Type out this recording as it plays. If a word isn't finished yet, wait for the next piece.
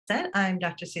said, I'm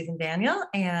Dr. Susan Daniel,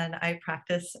 and I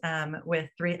practice with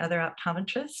 3 other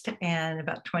optometrists and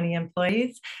about 20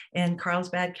 employees in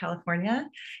Carlsbad, California.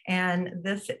 And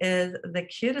this is the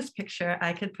cutest picture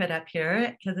I could put up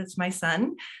here because it's my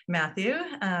son, Matthew,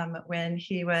 when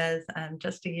he was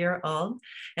just a year old.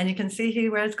 And you can see he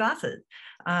wears glasses.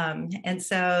 And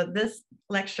so this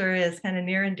lecture is kind of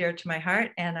near and dear to my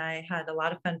heart, and I had a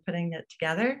lot of fun putting it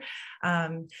together.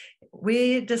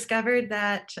 We discovered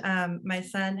that my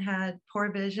son had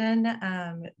poor vision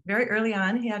very early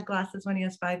on. He had glasses when he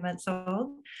was 5 months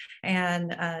old.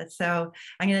 And so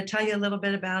I'm going to tell you a little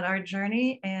bit about our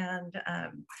journey and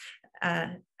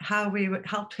how we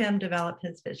helped him develop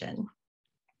his vision.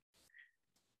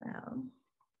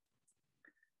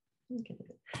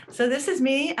 So this is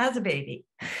me as a baby.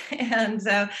 And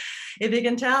so if you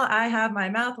can tell, I have my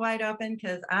mouth wide open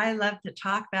because I love to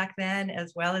talk back then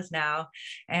as well as now.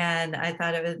 And I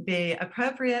thought it would be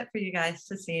appropriate for you guys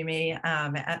to see me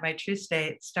at my true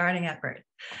state starting at birth.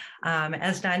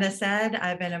 As Dinah said,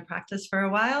 I've been in practice for a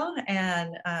while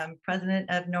and president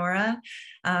of NORA.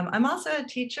 I'm also a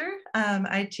teacher.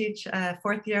 I teach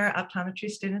 4th year optometry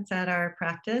students at our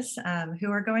practice who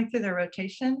are going through their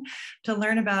rotation to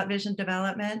learn about vision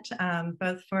development,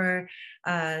 both for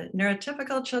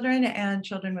neurotypical children and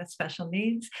children with special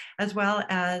needs, as well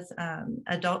as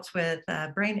adults with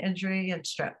brain injury and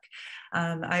stroke.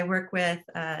 I work with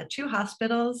 2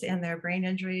 hospitals in their brain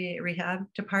injury rehab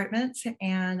departments,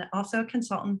 and also a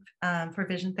consultant for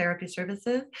vision therapy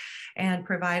services and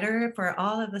provider for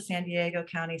all of the San Diego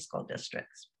County school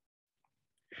districts.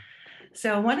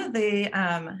 So one of the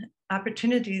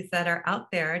opportunities that are out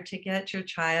there to get your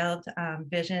child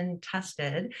vision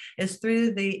tested is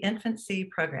through the infancy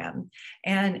program.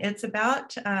 And it's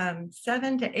about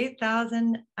 7,000 to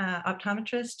 8,000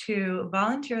 optometrists who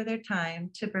volunteer their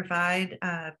time to provide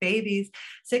babies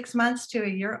 6 months to a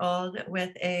year old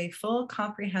with a full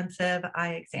comprehensive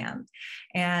eye exam.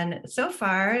 And so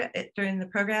far during the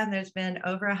program, there's been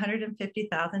over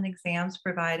 150,000 exams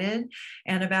provided,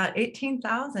 and about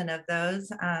 18,000 of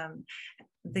those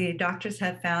the doctors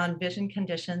have found vision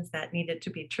conditions that needed to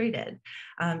be treated.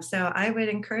 So I would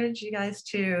encourage you guys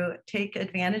to take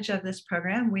advantage of this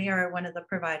program. We are one of the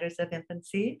providers of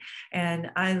infancy, and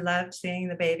I loved seeing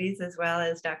the babies as well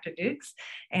as Dr. Dukes,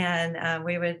 and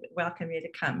we would welcome you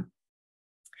to come.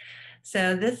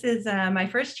 So this is my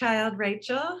first child,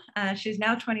 Rachel. She's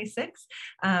now 26,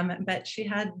 but she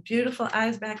had beautiful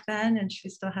eyes back then, and she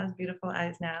still has beautiful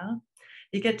eyes now.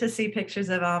 You get to see pictures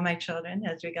of all my children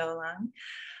as we go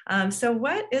along. So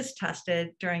what is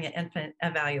tested during an infant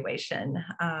evaluation,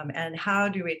 and how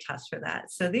do we test for that?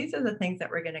 So these are the things that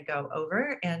we're going to go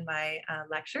over in my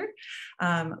lecture.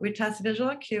 We test visual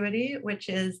acuity, which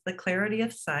is the clarity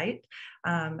of sight,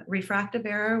 refractive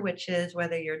error, which is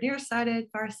whether you're nearsighted,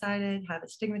 farsighted, have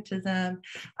astigmatism,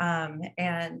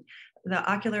 and the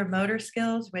ocular motor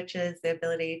skills, which is the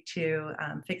ability to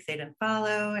fixate and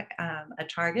follow a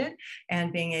target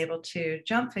and being able to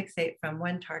jump fixate from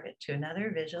one target to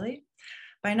another visually.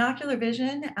 Binocular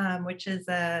vision, which is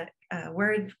a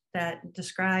word that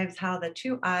describes how the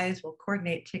 2 eyes will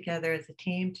coordinate together as a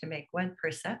team to make one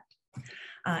percept.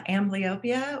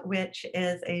 Amblyopia, which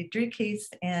is a decrease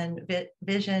in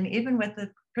vision, even with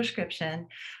the prescription,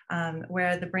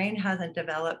 where the brain hasn't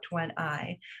developed one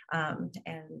eye,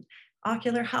 and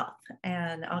ocular health.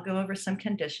 And I'll go over some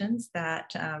conditions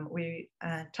that we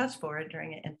test for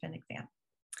during an infant exam.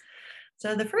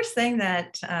 So the first thing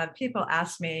that people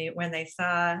ask me when they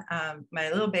saw my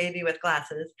little baby with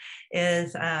glasses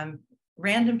is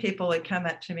random people would come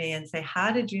up to me and say,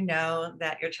 how did you know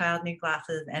that your child needed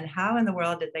glasses, and how in the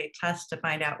world did they test to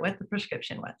find out what the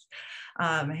prescription was?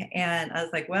 And I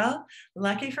was like, well,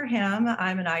 lucky for him,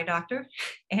 I'm an eye doctor.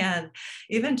 And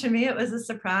even to me, it was a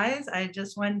surprise. I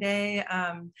just one day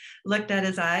looked at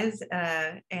his eyes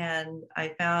and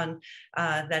I found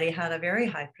that he had a very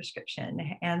high prescription.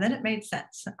 And then it made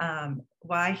sense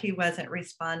why he wasn't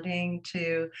responding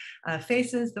to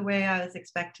faces the way I was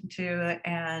expecting to,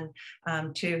 and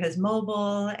to his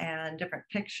mobile and different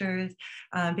pictures,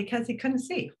 because he couldn't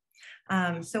see.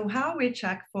 So how we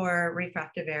check for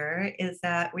refractive error is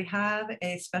that we have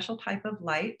a special type of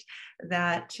light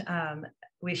that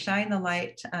we shine the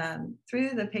light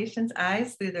through the patient's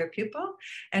eyes, through their pupil,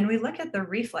 and we look at the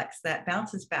reflex that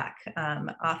bounces back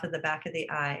off of the back of the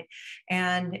eye.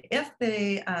 And if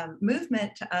the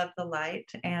movement of the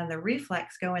light and the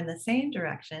reflex go in the same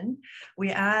direction, we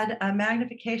add a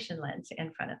magnification lens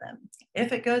in front of them.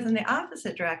 If it goes in the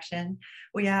opposite direction,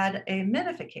 we add a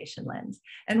minification lens.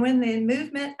 And when the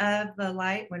movement of the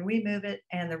light, when we move it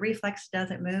and the reflex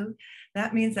doesn't move,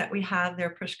 that means that we have their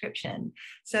prescription.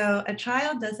 So a child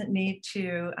child doesn't need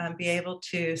to be able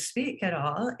to speak at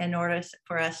all in order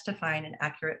for us to find an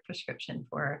accurate prescription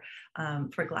for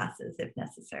glasses if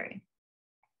necessary.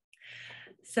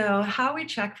 So how we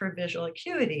check for visual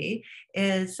acuity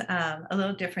is a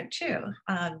little different too.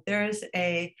 There's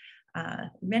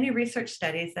many research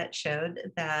studies that showed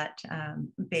that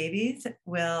babies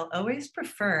will always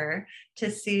prefer to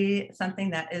see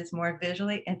something that is more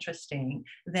visually interesting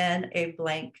than a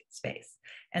blank space.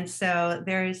 And so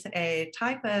there's a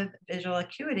type of visual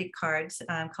acuity cards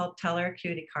called teller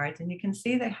acuity cards, and you can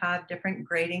see they have different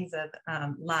gradings of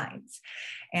lines.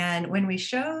 And when we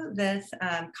show this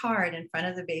card in front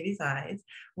of the baby's eyes,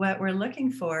 what we're looking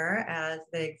for as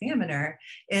the examiner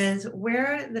is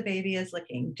where the baby is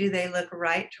looking. Do they look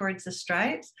right towards the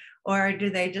stripes, or do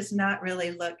they just not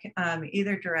really look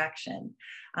either direction?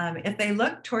 If they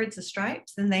look towards the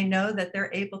stripes, then they know that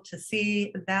they're able to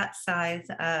see that size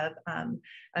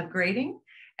of grading.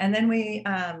 And then we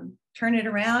turn it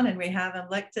around and we have them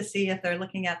look to see if they're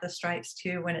looking at the stripes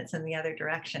too when it's in the other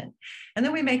direction. And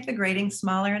then we make the grading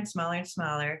smaller and smaller and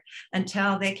smaller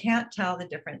until they can't tell the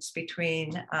difference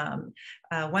between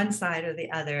one side or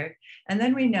the other. And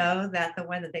then we know that the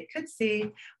one that they could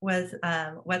see was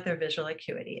what their visual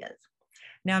acuity is.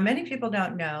 Now, many people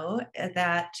don't know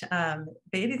that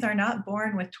babies are not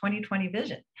born with 20/20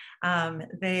 vision.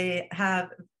 They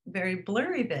have very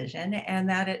blurry vision and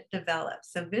that it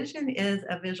develops. So vision is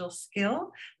a visual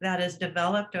skill that is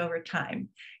developed over time.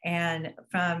 And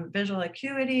from visual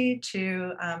acuity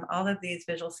to all of these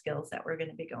visual skills that we're going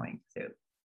to be going through.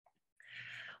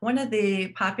 One of the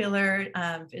popular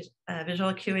visual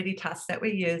acuity tests that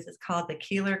we use is called the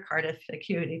Keeler-Cardiff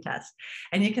acuity test.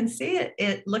 And you can see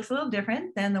it looks a little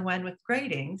different than the one with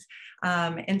gradings.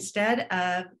 Instead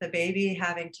of the baby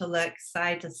having to look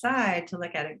side to side to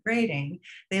look at a grading,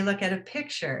 they look at a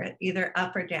picture, either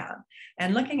up or down.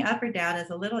 And looking up or down is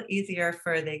a little easier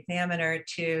for the examiner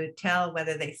to tell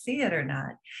whether they see it or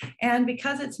not. And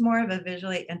because it's more of a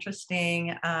visually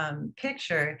interesting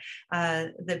picture,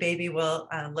 the baby will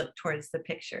look towards the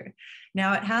picture.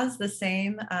 Now it has the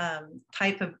same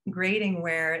type of grading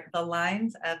where the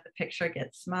lines of the picture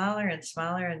get smaller and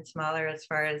smaller and smaller as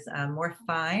far as more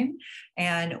fine.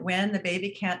 And when the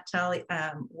baby can't tell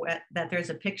that there's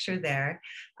a picture there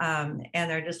and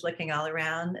they're just looking all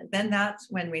around, then that's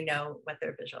when we know what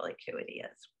their visual acuity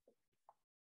is.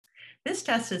 This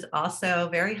test is also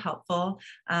very helpful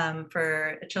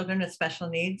for children with special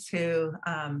needs who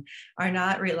are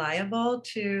not reliable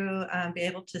to be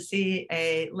able to see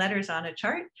letters on a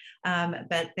chart,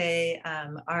 but they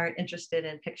are interested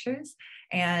in pictures.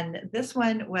 And this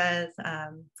one was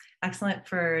excellent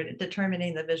for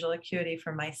determining the visual acuity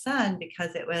for my son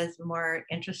because it was more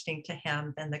interesting to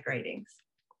him than the gradings.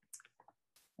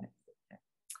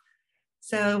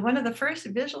 So one of the first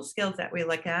visual skills that we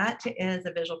look at is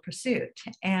a visual pursuit.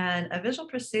 And a visual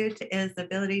pursuit is the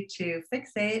ability to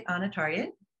fixate on a target,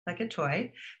 like a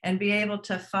toy, and be able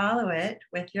to follow it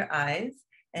with your eyes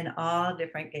in all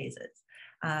different gazes.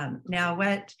 Now,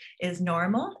 what is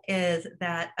normal is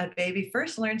that a baby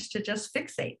first learns to just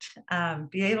fixate,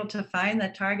 be able to find the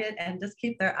target and just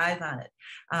keep their eyes on it.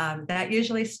 That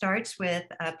usually starts with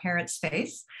a parent's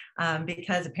face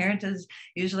because a parent is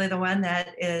usually the one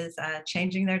that is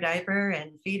changing their diaper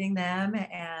and feeding them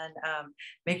and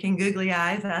making googly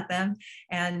eyes at them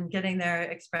and getting their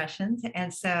expressions.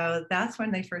 And so that's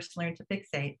when they first learn to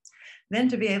fixate. Then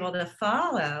to be able to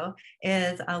follow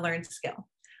is a learned skill.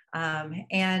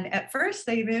 And at first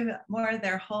they move more of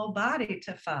their whole body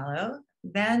to follow.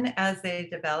 Then as they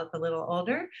develop a little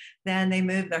older, then they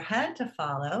move their head to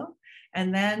follow.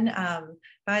 And then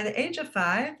by the age of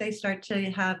 5, they start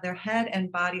to have their head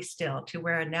and body still to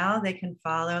where now they can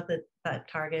follow the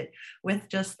target with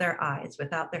just their eyes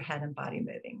without their head and body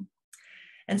moving.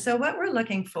 And so what we're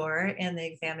looking for in the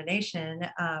examination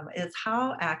is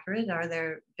how accurate are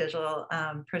their visual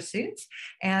pursuits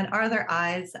and are their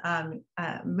eyes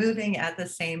moving at the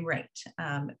same rate,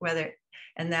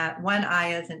 and that one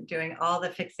eye isn't doing all the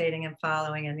fixating and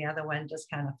following and the other one just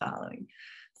kind of following.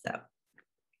 So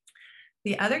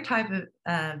the other type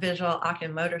of visual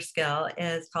oculomotor skill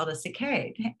is called a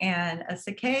saccade. And a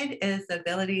saccade is the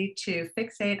ability to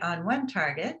fixate on one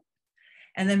target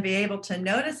and then be able to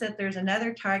notice that there's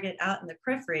another target out in the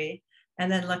periphery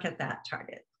and then look at that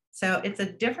target. So it's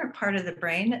a different part of the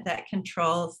brain that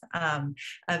controls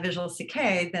a visual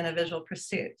saccade than a visual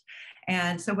pursuit.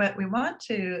 And so what we want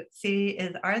to see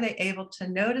is, are they able to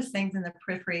notice things in the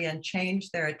periphery and change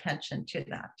their attention to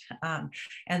that?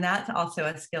 And that's also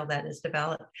a skill that is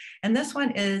developed. And this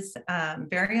one is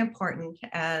very important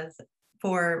as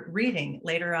for reading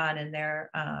later on in their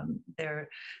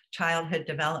childhood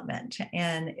development.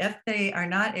 And if they are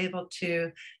not able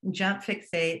to jump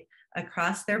fixate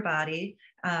across their body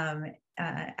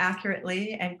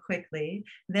accurately and quickly,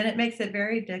 then it makes it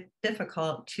very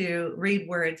difficult to read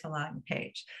words along the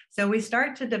page. So we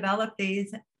start to develop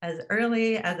these as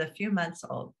early as a few months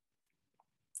old.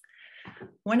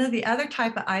 One of the other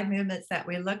type of eye movements that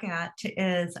we look at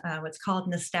is what's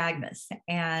called nystagmus.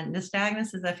 And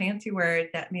nystagmus is a fancy word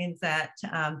that means that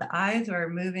the eyes are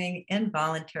moving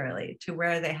involuntarily to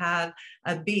where they have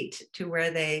a beat to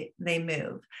where they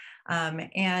move.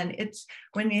 And it's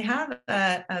when you have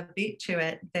a beat to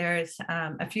it, there's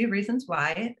a few reasons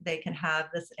why they can have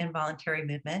this involuntary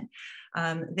movement.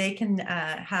 They can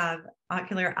have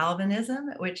ocular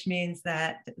albinism, which means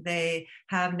that they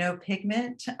have no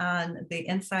pigment on the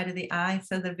inside of the eye.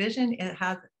 So the vision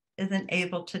isn't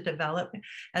able to develop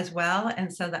as well.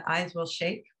 And so the eyes will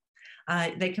shake.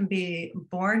 They can be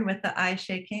born with the eye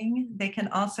shaking. They can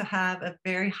also have a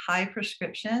very high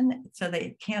prescription, so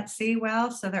they can't see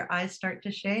well, so their eyes start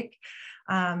to shake.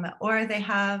 Or they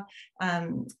have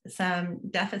some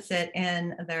deficit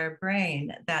in their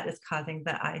brain that is causing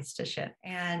the eyes to shift.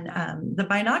 And the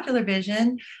binocular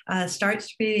vision starts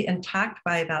to be intact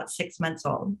by about 6 months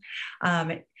old.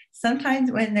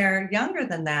 Sometimes when they're younger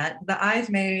than that, the eyes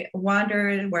may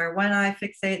wander where one eye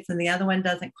fixates and the other one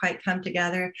doesn't quite come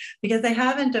together because they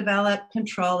haven't developed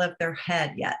control of their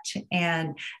head yet.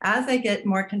 And as they get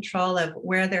more control of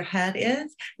where their head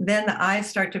is, then the eyes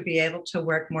start to be able to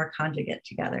work more conjugate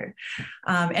together.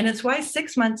 And it's why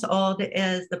 6 months old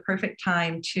is the perfect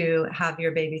time to have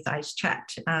your baby's eyes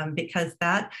checked, because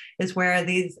that is where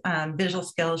these visual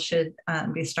skills should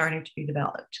be starting to be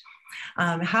developed.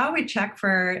 How we check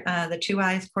for the two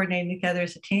eyes coordinating together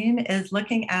as a team is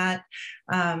looking at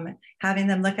having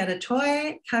them look at a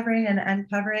toy, covering and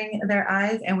uncovering their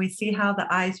eyes, and we see how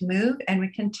the eyes move, and we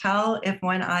can tell if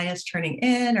one eye is turning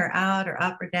in or out or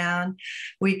up or down.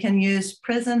 We can use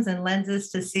prisms and lenses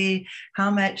to see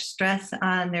how much stress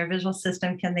on their visual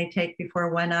system can they take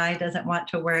before one eye doesn't want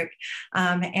to work.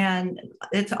 And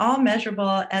it's all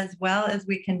measurable as well as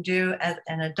we can do as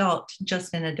an adult,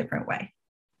 just in a different way.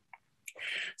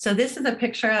 So this is a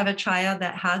picture of a child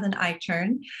that has an eye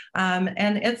turn,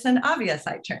 and it's an obvious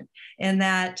eye turn in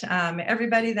that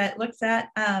everybody that looks at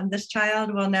this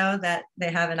child will know that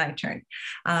they have an eye turn.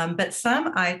 But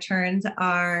some eye turns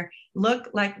look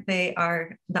like the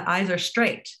eyes are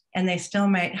straight, and they still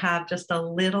might have just a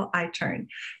little eye turn.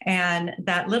 And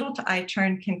that little eye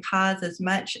turn can cause as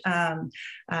much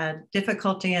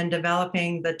difficulty in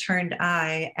developing the turned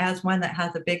eye as one that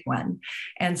has a big one.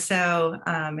 And so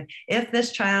if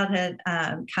this child had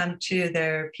come to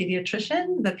their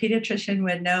pediatrician, the pediatrician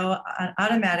would know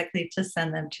automatically to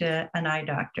send them to an eye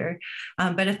doctor.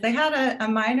 But if they had a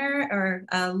minor or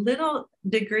a little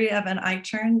degree of an eye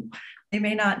turn, they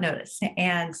may not notice.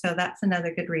 And so that's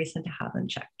another good reason to have them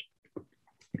checked.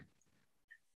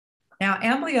 Now,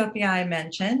 amblyopia I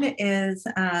mentioned is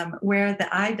where the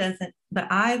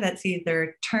eye that's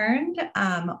either turned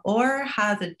or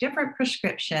has a different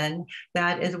prescription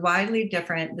that is widely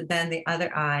different than the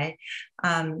other eye.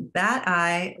 That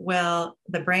eye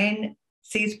the brain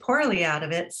sees poorly out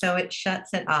of it, so it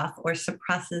shuts it off or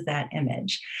suppresses that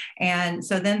image. And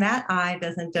so then that eye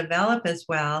doesn't develop as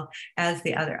well as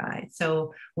the other eye.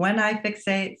 So one eye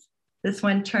fixates, this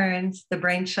one turns, the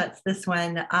brain shuts this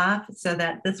one off so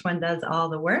that this one does all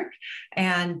the work,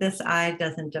 and this eye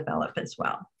doesn't develop as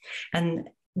well. And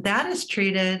that is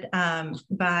treated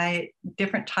by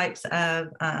different types of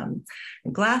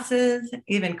glasses,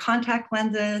 even contact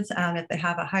lenses, if they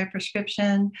have a high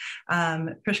prescription,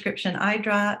 prescription eye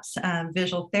drops,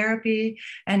 visual therapy,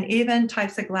 and even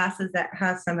types of glasses that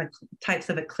have some types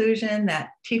of occlusion that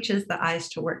teaches the eyes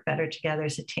to work better together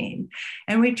as a team.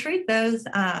 And we treat those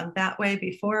that way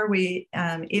before we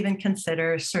even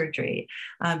consider surgery,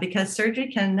 because surgery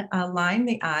can align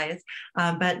the eyes,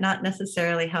 but not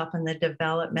necessarily help in the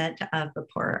development of the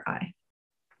poorer eye.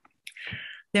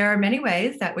 There are many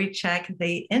ways that we check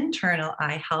the internal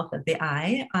eye health of the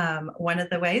eye. One of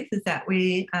the ways is that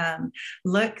we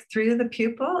look through the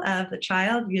pupil of the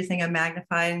child using a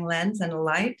magnifying lens and a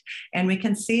light, and we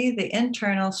can see the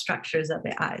internal structures of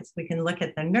the eyes. We can look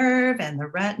at the nerve and the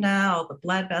retina, all the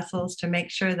blood vessels, to make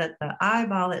sure that the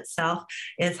eyeball itself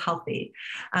is healthy.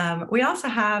 We also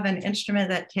have an instrument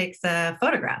that takes a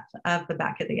photograph of the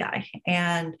back of the eye,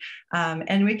 and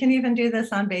we can even do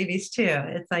this on babies too.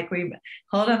 It's like we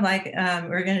hold hold them like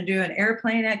we're going to do an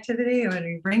airplane activity, and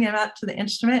we bring them up to the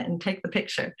instrument and take the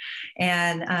picture.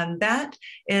 And that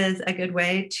is a good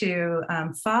way to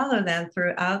follow them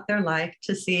throughout their life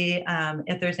to see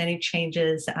if there's any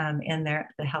changes in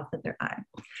the health of their eye.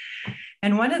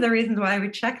 And one of the reasons why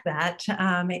we check that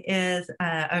is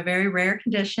a very rare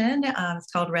condition.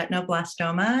 It's called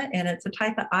retinoblastoma, and it's a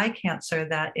type of eye cancer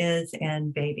that is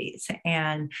in babies.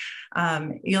 And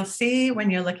you'll see when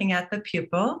you're looking at the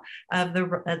pupil of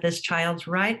this child's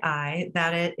right eye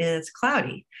that it is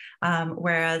cloudy,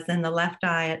 whereas in the left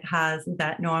eye it has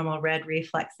that normal red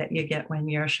reflex that you get when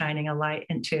you're shining a light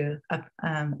into a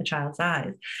child's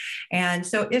eyes. And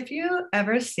so if you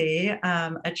ever see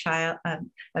a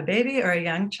baby or a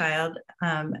young child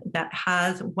that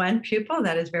has one pupil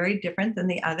that is very different than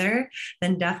the other,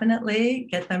 then definitely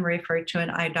get them referred to an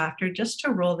eye doctor just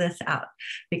to rule this out,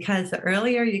 because the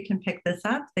earlier you can pick this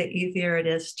up, the easier it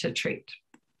is to treat.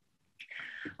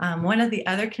 One of the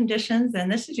other conditions,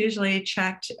 and this is usually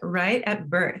checked right at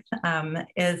birth,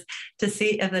 is to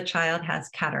see if the child has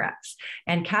cataracts.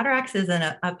 And cataracts is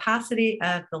an opacity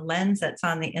of the lens that's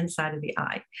on the inside of the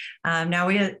eye. Now,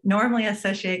 we normally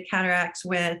associate cataracts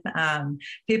with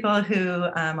people who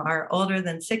are older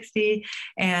than 60,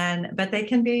 but they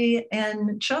can be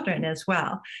in children as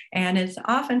well. And it's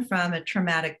often from a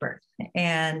traumatic birth,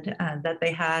 and that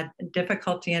they had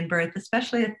difficulty in birth,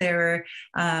 especially if they were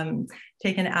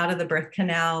taken out of the birth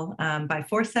canal by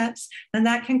forceps, then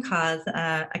that can cause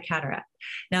a cataract.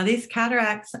 Now, these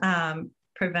cataracts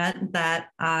prevent that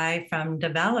eye from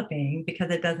developing because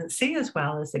it doesn't see as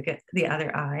well as the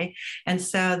other eye. And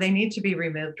so they need to be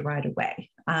removed right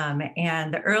away.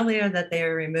 And the earlier that they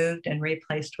are removed and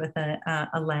replaced with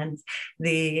a lens,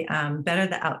 the better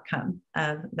the outcome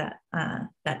of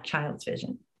that child's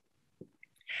vision.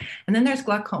 And then there's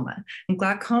glaucoma. And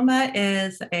glaucoma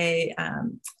is a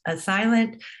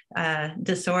silent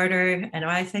disorder. And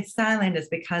why I say silent is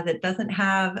because it doesn't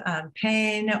have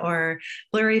pain or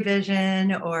blurry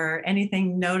vision or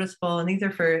anything noticeable. And these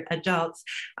are for adults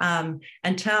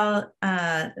until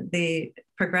the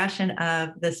progression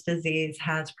of this disease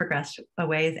has progressed a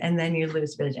ways, and then you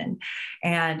lose vision,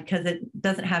 and because it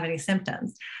doesn't have any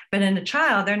symptoms. But in a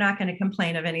child, they're not going to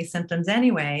complain of any symptoms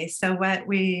anyway. So what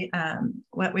we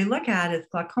look at is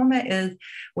glaucoma is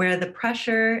where the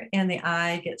pressure in the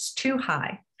eye gets too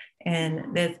high,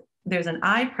 and there's an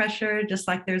eye pressure just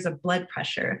like there's a blood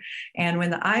pressure. And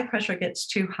when the eye pressure gets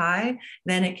too high,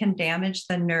 then it can damage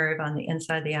the nerve on the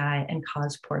inside of the eye and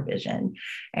cause poor vision.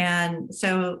 And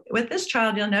so with this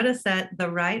child, you'll notice that the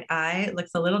right eye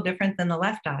looks a little different than the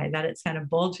left eye, that it's kind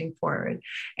of bulging forward.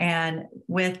 And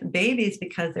with babies,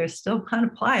 because they're still kind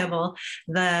of pliable,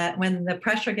 when the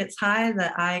pressure gets high,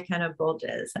 the eye kind of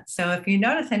bulges. So if you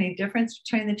notice any difference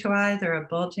between the two eyes or a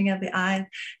bulging of the eyes,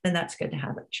 then that's good to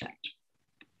have it checked.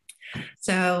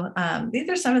 So these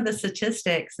are some of the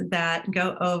statistics that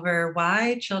go over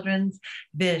why children's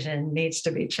vision needs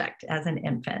to be checked as an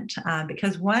infant,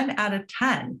 because 1 out of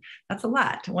 10, that's a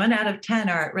lot, 1 out of 10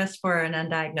 are at risk for an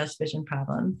undiagnosed vision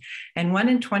problem, and 1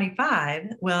 in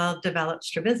 25 will develop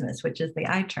strabismus, which is the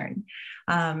eye turn.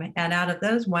 And out of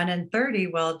those, 1 in 30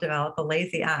 will develop a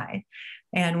lazy eye.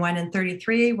 And 1 in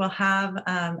 33 will have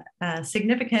a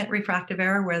significant refractive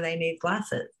error where they need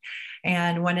glasses.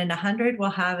 And 1 in 100 will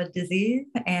have a disease,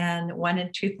 and 1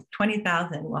 in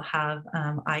 20,000 will have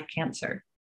eye cancer.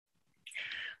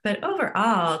 But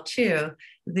overall, too,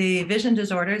 the vision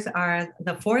disorders are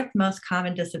the 4th most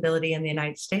common disability in the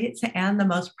United States and the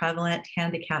most prevalent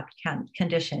handicapped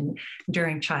condition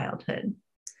during childhood.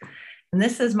 And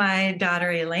this is my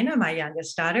daughter, Elena, my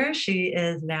youngest daughter. She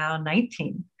is now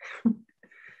 19.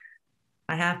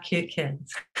 I have cute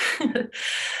kids.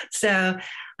 So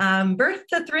birth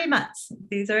to 3 months.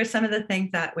 These are some of the things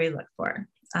that we look for.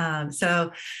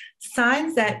 So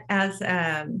signs that as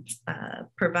a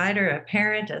provider, a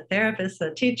parent, a therapist,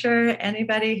 a teacher,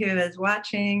 anybody who is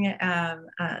watching,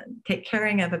 take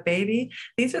caring of a baby,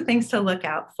 these are things to look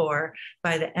out for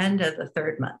by the end of the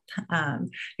 3rd month.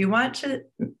 You want to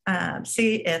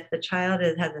see if the child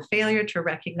has a failure to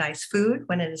recognize food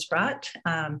when it is brought,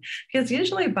 because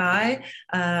usually by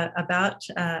about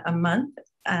a month,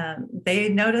 they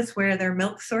notice where their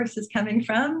milk source is coming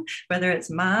from, whether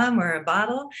it's mom or a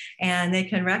bottle, and they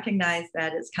can recognize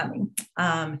that it's coming.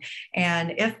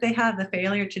 And if they have the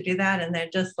failure to do that and they're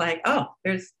just like, oh,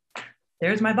 there's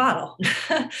my bottle,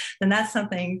 then that's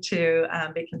something to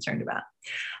be concerned about.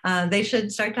 They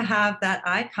should start to have that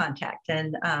eye contact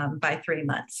and by 3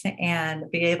 months and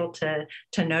be able to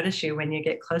notice you when you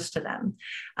get close to them.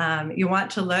 You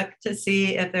want to look to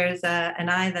see if there's an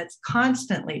eye that's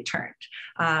constantly turned,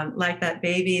 like that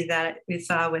baby that we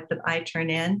saw with the eye turn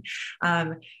in.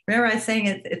 Remember I was saying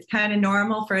it's kind of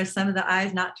normal for some of the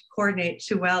eyes not to coordinate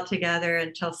too well together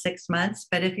until 6 months.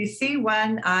 But if you see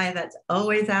one eye that's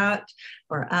always out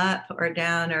or up or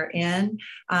down or in,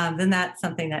 then that's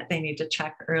something that they need to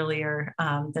check earlier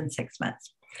than 6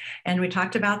 months. And we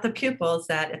talked about the pupils,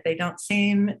 that if they don't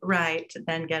seem right,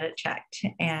 then get it checked.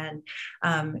 And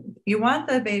you want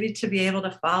the baby to be able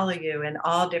to follow you in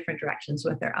all different directions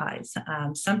with their eyes.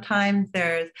 Sometimes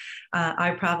there's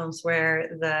eye problems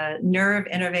where the nerve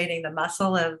innervating the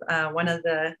muscle of one of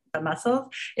the muscles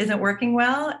isn't working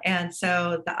well. And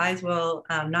so the eyes will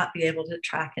not be able to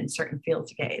track in certain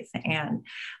fields of gaze. And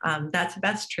that's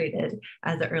best treated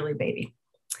as an early baby.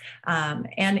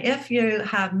 And if you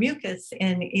have mucus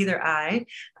in either eye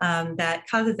that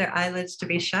causes their eyelids to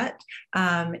be shut,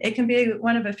 it can be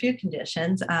one of a few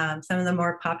conditions. Some of the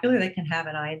more popular, they can have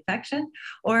an eye infection,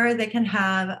 or they can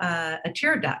have a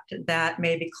tear duct that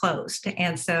may be closed.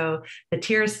 And so the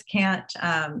tears can't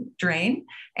drain,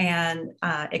 and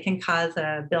it can cause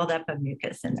a buildup of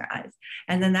mucus in their eyes.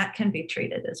 And then that can be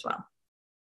treated as well.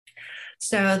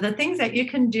 So the things that you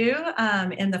can do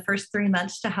in the first 3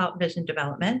 months to help vision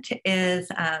development is,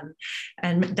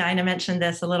 and Dinah mentioned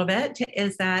this a little bit,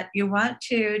 is that you want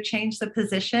to change the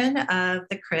position of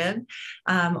the crib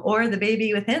or the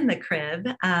baby within the crib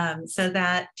so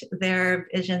that their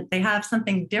vision, they have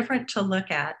something different to look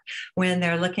at when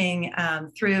they're looking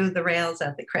through the rails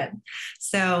of the crib.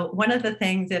 So one of the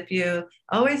things, if you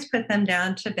always put them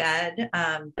down to bed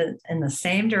in the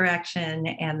same direction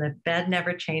and the bed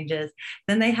never changes,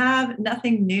 then they have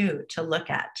nothing new to look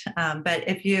at. But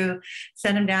if you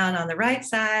set them down on the right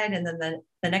side, and then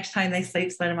the next time they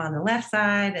sleep, set them on the left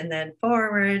side and then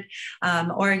forward,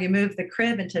 or you move the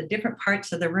crib into different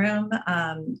parts of the room,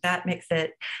 that makes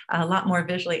it a lot more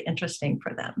visually interesting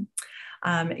for them.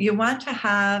 You want to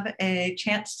have a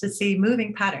chance to see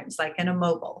moving patterns like in a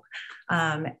mobile.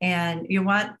 And you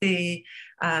want the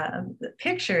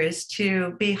pictures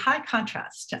to be high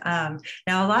contrast. Now,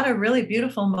 a lot of really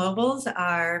beautiful mobiles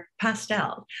are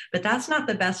pastel, but that's not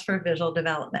the best for visual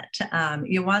development.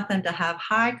 You want them to have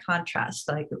high contrast,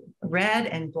 like red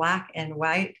and black and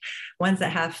white, ones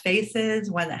that have faces,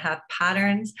 ones that have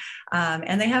patterns,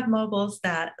 and they have mobiles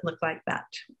that look like that.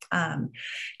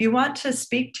 You want to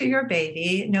speak to your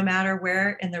baby no matter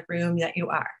where in the room that you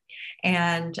are.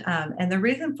 And the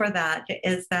reason for that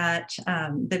is that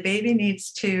the baby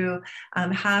needs to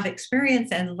have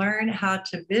experience and learn how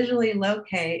to visually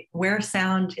locate where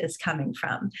sound is coming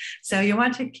from. So you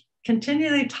want to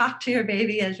continually talk to your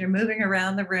baby as you're moving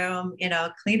around the room, you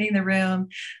know, cleaning the room,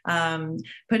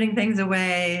 putting things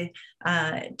away,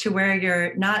 to where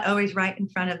you're not always right in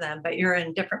front of them, but you're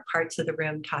in different parts of the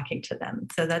room talking to them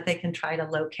so that they can try to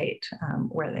locate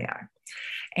where they are.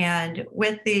 And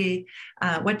with the,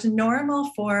 what's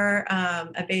normal for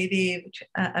a baby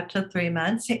up to 3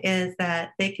 months is that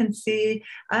they can see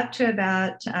up to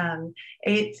about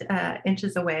 8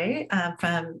 inches away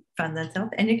from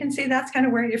themselves. And you can see that's kind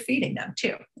of where you're feeding them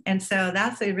too. And so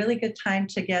that's a really good time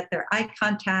to get their eye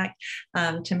contact,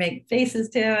 to make faces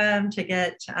to them, to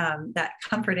get that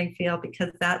comforting feel,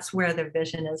 because that's where their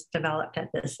vision is developed at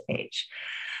this age.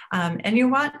 And you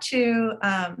want to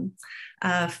have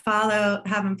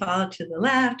them follow to the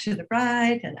left, to the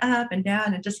right, and up and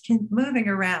down, and just keep moving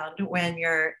around when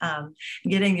you're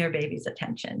getting your baby's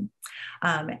attention.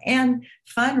 And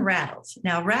fun rattles.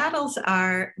 Now, rattles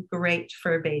are great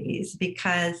for babies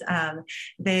because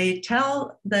they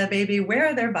tell the baby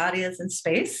where their body is in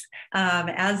space.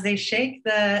 As they shake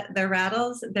the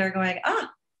rattles, they're going, ah,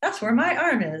 that's where my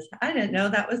arm is. I didn't know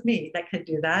that was me that could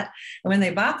do that. And when they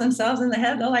bop themselves in the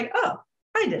head, they're like, oh,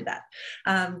 I did that.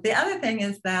 The other thing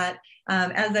is that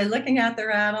as they're looking at the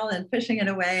rattle and pushing it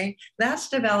away, that's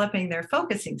developing their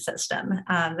focusing system.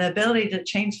 The ability to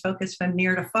change focus from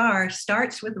near to far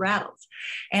starts with rattles.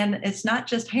 And it's not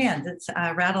just hands, it's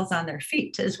rattles on their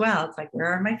feet as well. It's like, where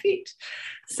are my feet?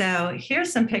 So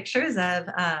here's some pictures of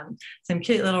some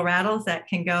cute little rattles that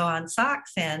can go on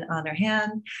socks and on their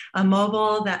hand, a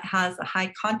mobile that has a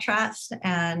high contrast,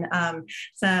 and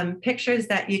some pictures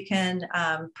that you can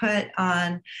put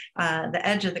on the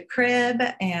edge of the crib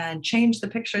and change the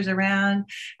pictures around,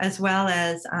 as well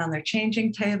as on their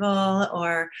changing table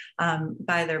or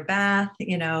by their bath,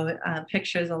 you know,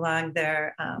 pictures along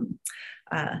their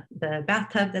the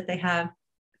bathtub that they have.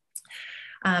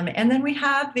 And then we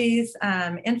have these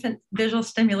infant visual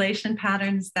stimulation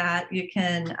patterns that you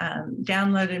can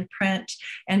download and print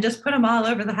and just put them all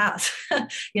over the house,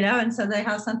 and so they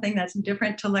have something that's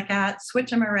different to look at,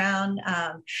 switch them around,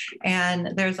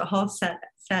 and there's a whole set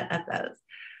of those.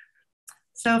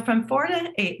 So from 4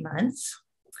 to 8 months,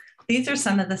 these are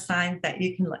some of the signs that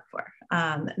you can look for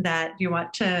that you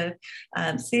want to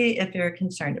see if you're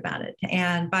concerned about it.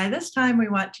 And by this time, we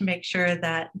want to make sure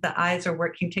that the eyes are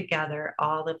working together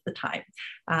all of the time,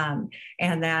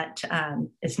 and that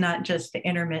it's not just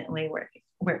intermittently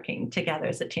working together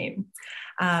as a team.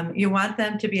 You want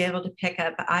them to be able to pick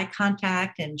up eye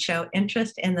contact and show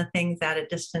interest in the things at a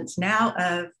distance now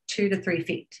of 2 to 3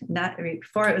 feet. Not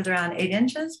before it was around 8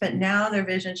 inches, but now their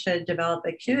vision should develop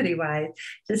acuity-wise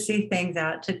to see things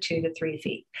out to 2 to 3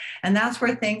 feet. And that's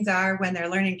where things are when they're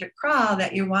learning to crawl,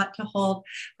 that you want to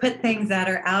put things that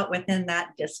are out within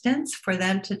that distance for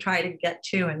them to try to get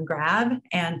to and grab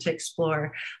and to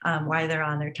explore while they're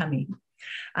on their tummy.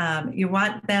 You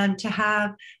want them to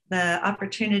have the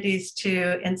opportunities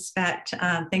to inspect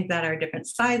things that are different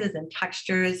sizes and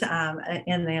textures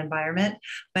in the environment.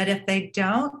 But if they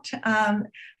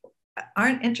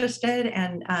aren't interested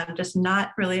and just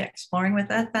not really exploring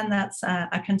with it, then that's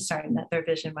a concern that their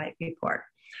vision might be poor.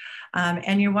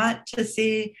 And you want to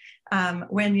see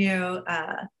when you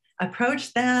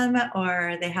approach them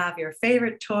or they have your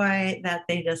favorite toy, that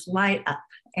they just light up.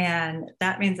 And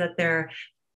that means that they're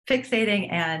fixating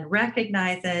and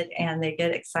recognize it, and they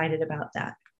get excited about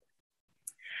that.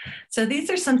 So these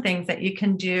are some things that you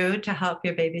can do to help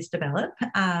your babies develop.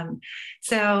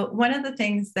 So one of the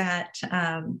things that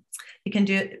you can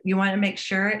do, you want to make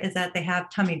sure, is that they have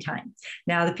tummy time.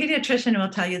 Now, the pediatrician will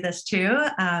tell you this too,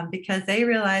 because they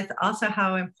realize also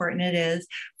how important it is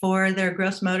for their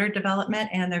gross motor development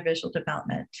and their visual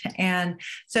development. And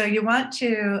so you want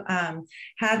to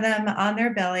have them on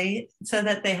their belly so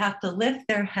that they have to lift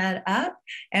their head up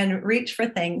and reach for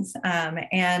things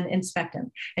and inspect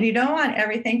them. And you don't want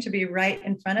everything to be right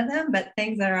in front of them, but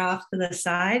things that are off to the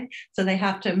side. So they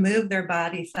have to move their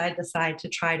body side to side to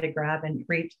try to grab and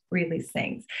release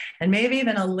things. And maybe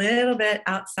even a little bit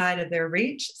outside of their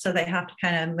reach. So they have to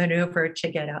kind of maneuver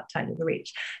to get outside of the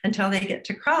reach until they get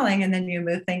to crawling. And then you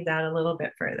move things out a little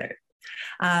bit further.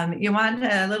 You want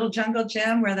a little jungle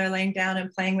gym where they're laying down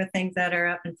and playing with things that are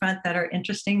up in front that are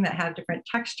interesting, that have different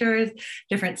textures,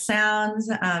 different sounds,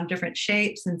 different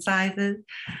shapes and sizes,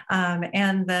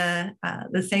 and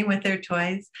the same with their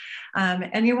toys.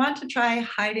 And you want to try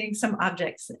hiding some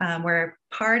objects where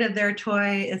part of their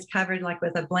toy is covered like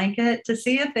with a blanket, to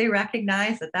see if they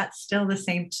recognize that that's still the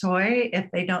same toy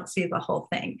if they don't see the whole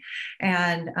thing.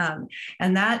 And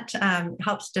that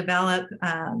helps develop,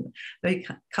 we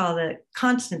call it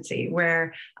constancy,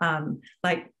 where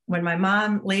like when my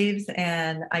mom leaves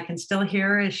and I can still hear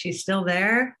her, is she still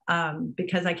there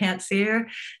because I can't see her?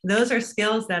 Those are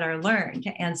skills that are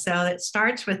learned. And so it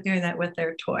starts with doing that with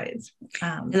their toys.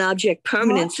 And object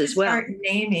permanence as well. Start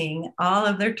naming all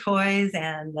of their toys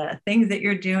and the things that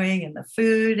you're doing and the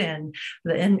food and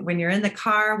when you're in the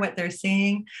car, what they're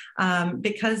seeing,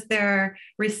 because their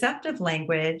receptive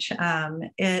language,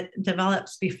 it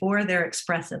develops before their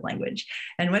expressive language.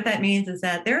 And what that means is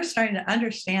that they're starting to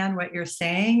understand what you're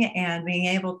saying and being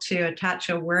able to attach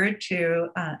a word to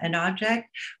an object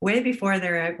way before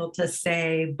they're able to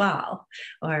say ball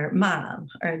or mom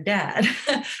or dad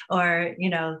or,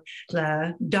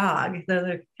 the dog. Those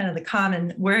are kind of the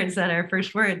common words that are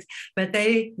first words, but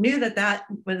they knew that that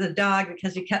was a dog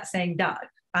because you kept saying dog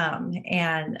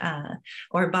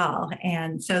or ball.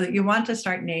 And so you want to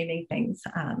start naming things.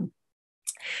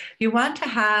 You want to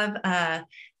have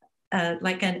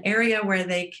like an area where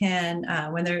they can,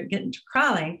 when they're getting to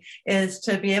crawling, is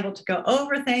to be able to go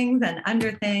over things and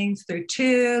under things, through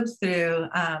tubes, through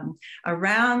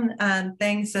around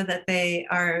things, so that they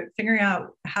are figuring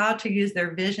out how to use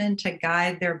their vision to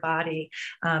guide their body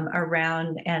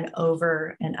around and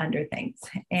over and under things.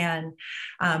 And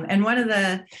one of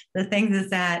the things is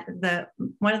that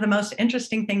one of the most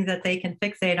interesting things that they can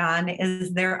fixate on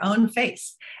is their own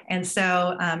face. And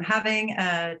so having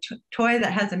a toy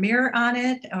that has a mirror on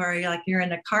it, or like you're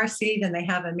in a car seat and they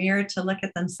have a mirror to look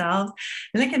at themselves,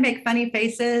 and they can make funny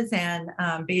faces and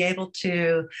be able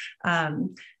to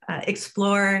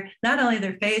explore not only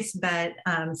their face, but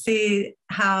see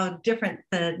how different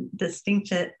the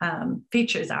distinctive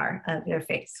features are of their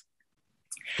face.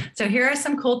 So here are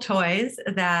some cool toys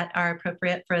that are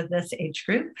appropriate for this age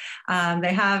group.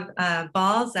 They have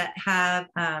balls that have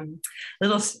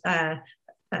little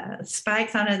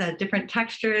spikes on it, the different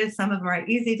textures. Some of them are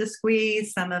easy to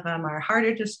squeeze, some of them are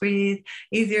harder to squeeze,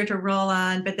 easier to roll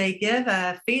on, but they give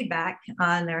a feedback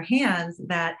on their hands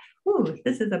that, ooh,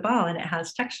 this is a ball and it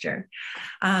has texture.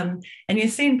 And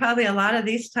you've seen probably a lot of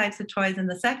these types of toys in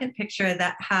the second picture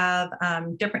that have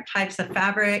different types of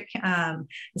fabric. The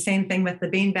same thing with the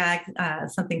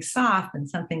beanbag, something soft and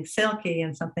something silky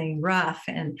and something rough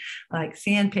and like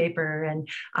sandpaper. And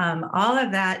all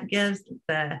of that gives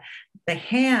the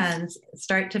hands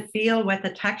start to feel what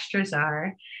the textures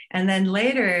are. And then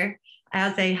later,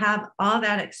 as they have all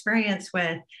that experience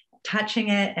with touching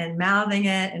it and mouthing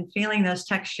it and feeling those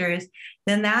textures,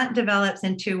 then that develops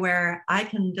into where I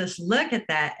can just look at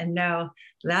that and know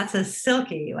that's a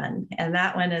silky one and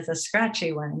that one is a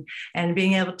scratchy one, and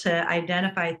being able to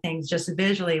identify things just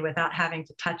visually without having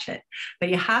to touch it. But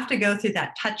you have to go through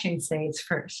that touching stage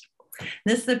first.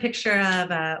 This is a picture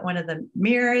of one of the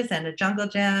mirrors and a jungle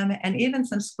gym, and even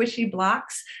some squishy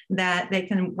blocks that they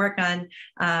can work on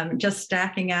just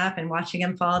stacking up and watching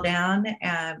them fall down.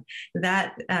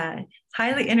 That is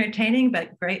highly entertaining,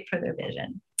 but great for their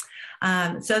vision.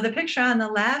 So the picture on the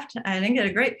left, I didn't get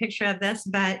a great picture of this,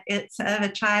 but it's of a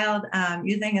child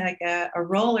using like a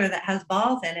roller that has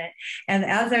balls in it. And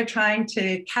as they're trying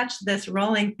to catch this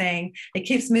rolling thing, it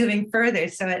keeps moving further.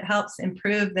 So it helps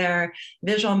improve their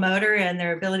visual motor and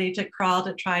their ability to crawl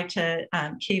to try to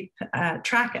keep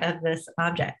track of this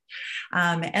object.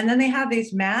 And then they have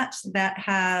these mats that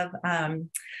have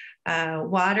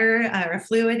water or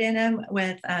fluid in them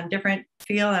with different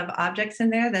feel of objects in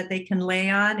there that they can lay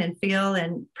on and feel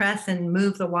and press and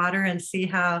move the water and see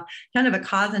how kind of a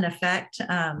cause and effect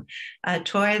a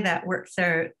toy that works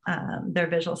their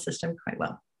visual system quite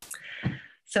well.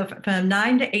 So from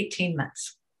 9 to 18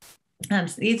 months. So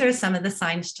these are some of the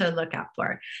signs to look out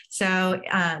for. So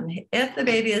if the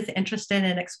baby is interested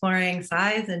in exploring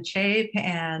size and shape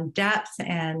and depth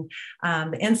and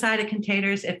the inside of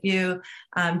containers, if you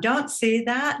don't see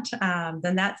that,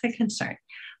 then that's a concern.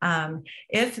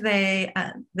 If the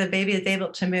baby is able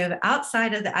to move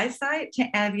outside of the eyesight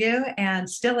of you and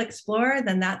still explore,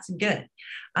 then that's good.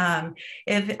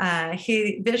 If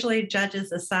he visually judges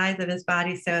the size of his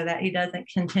body so that he doesn't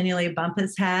continually bump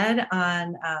his head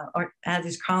on or as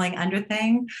he's crawling under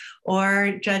things,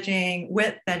 or judging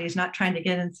width that he's not trying to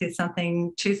get into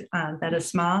something too that is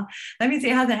small, that means he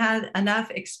hasn't had enough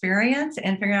experience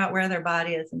in figuring out where their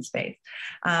body is in space.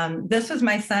 This was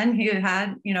my son who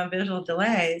had, visual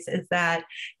delays, is that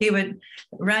he would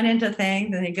run into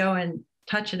things and he'd go and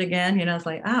touch it again, it's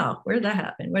like, oh, where'd that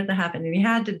happen? Where'd that happen? And he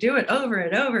had to do it over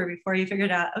and over before he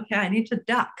figured out, okay, I need to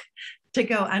duck to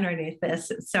go underneath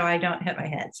this so I don't hit my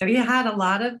head. So he had a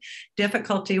lot of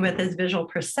difficulty with his visual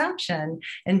perception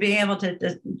and being able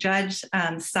to judge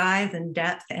size and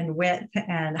depth and width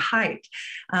and height.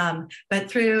 But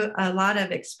through a lot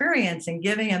of experience and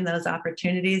giving him those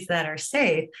opportunities that are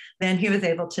safe, then he was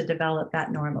able to develop that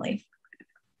normally.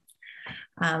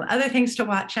 Other things to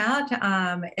watch out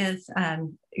is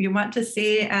you want to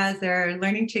see, as they're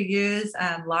learning to use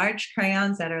large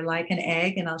crayons that are like an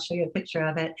egg, and I'll show you a picture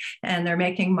of it, and they're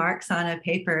making marks on a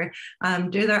paper.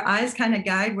 Do their eyes kind of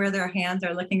guide where their hands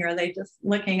are looking, or are they just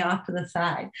looking off to the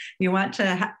side? You want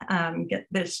to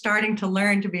they're starting to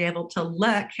learn to be able to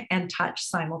look and touch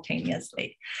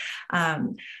simultaneously.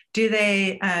 Do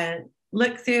they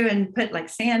look through and put like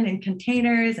sand in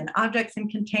containers and objects in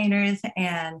containers?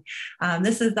 And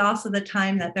this is also the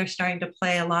time that they're starting to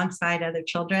play alongside other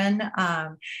children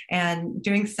and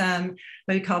doing some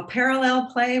what we call parallel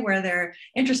play, where they're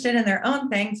interested in their own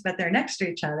things, but they're next to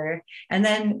each other. And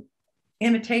then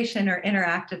imitation or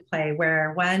interactive play,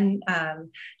 where one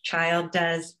child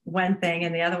does one thing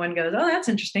and the other one goes, oh, that's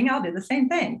interesting, I'll do the same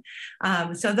thing.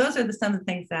 So those are some of the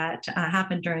things that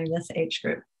happen during this age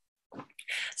group.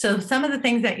 So some of the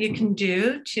things that you can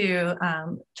do to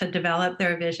develop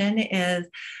their vision is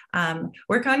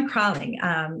work on crawling.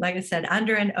 Like I said,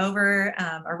 under and over,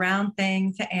 around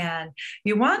things. And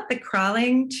you want the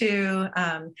crawling to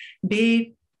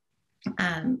be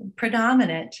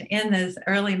predominant in those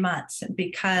early months,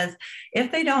 because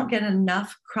if they don't get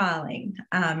enough crawling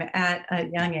at a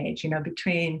young age,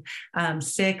 between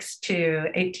 6 to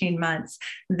 18 months,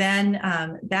 then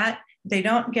that they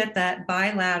don't get that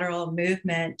bilateral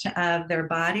movement of their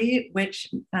body,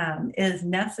 which is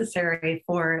necessary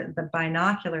for the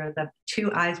binocular, the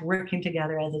two eyes working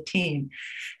together as a team.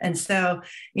 And so,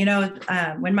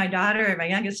 when my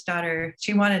youngest daughter,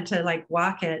 she wanted to like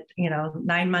walk at,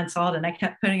 9 months old, and I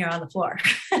kept putting her on the floor,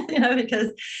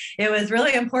 because it was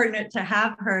really important to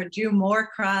have her do more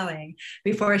crawling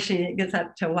before she gets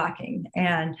up to walking,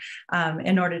 and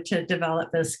in order to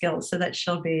develop those skills so that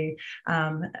she'll be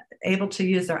able to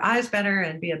use their eyes better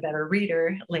and be a better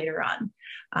reader later on.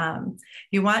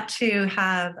 You want to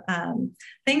have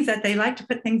things that they like to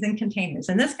put things in containers.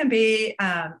 And this can be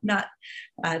not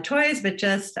toys, but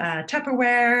just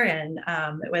Tupperware and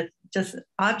with just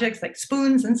objects like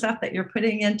spoons and stuff that you're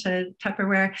putting into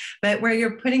Tupperware, but where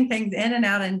you're putting things in and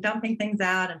out and dumping things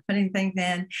out and putting things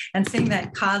in and seeing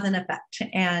that cause and effect.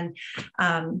 And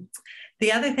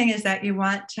the other thing is that you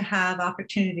want to have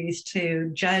opportunities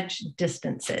to judge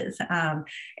distances.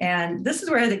 And this is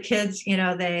where the kids,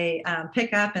 they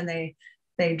pick up and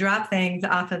they drop things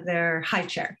off of their high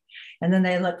chair. And then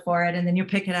they look for it, and then you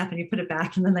pick it up and you put it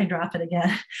back, and then they drop it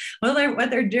again. Well,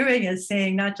 what they're doing is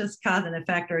seeing not just cause and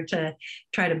effect or to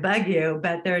try to bug you,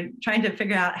 but they're trying to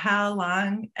figure out how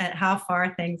long and how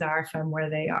far things are from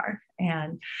where they are.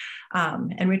 And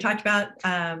we talked about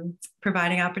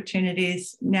providing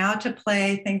opportunities now to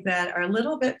play things that are a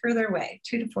little bit further away,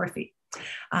 2 to 4 feet.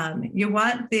 You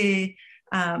want the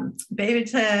young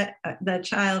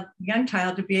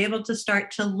child to be able to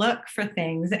start to look for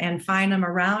things and find them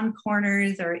around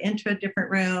corners or into a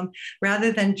different room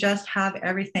rather than just have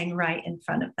everything right in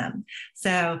front of them.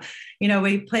 So,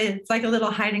 we play, it's like a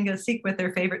little hide and go seek with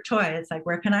their favorite toy. It's like,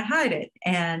 where can I hide it?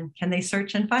 And can they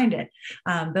search and find it?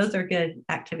 Those are good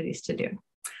activities to do.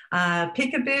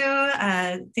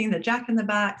 Peekaboo, seeing the Jack in the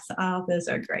Box, all those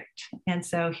are great. And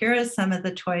so here are some of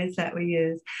the toys that we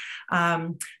use.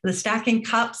 The stacking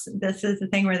cups, this is the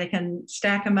thing where they can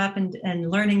stack them up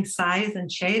and learning size and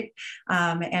shape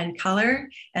and color,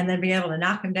 and then be able to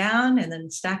knock them down and then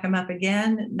stack them up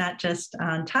again, not just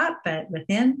on top, but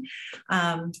within.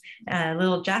 A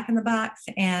little Jack in the Box.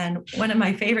 And one of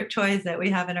my favorite toys that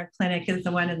we have in our clinic is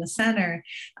the one in the center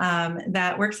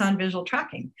that works on visual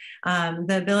tracking.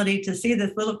 The ability to see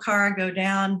this little car go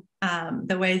down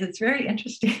the ways, it's very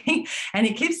interesting. And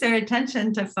it keeps their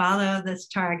attention to follow this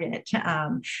target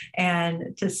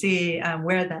and to see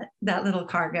where that little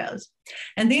car goes.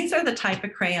 And these are the type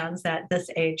of crayons that this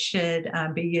age should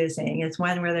be using. It's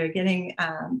one where they're getting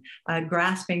a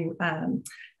grasping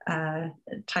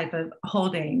type of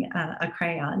holding a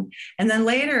crayon. And then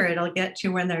later it'll get to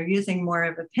when they're using more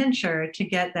of a pincher to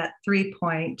get that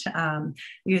 3-point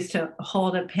used to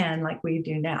hold a pen like we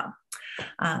do now.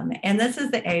 And this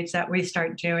is the age that we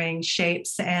start doing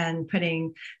shapes and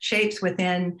putting shapes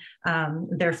within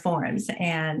their forms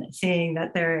and seeing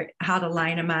that how to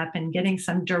line them up and getting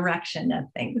some direction of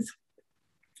things.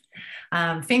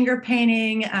 Finger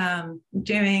painting,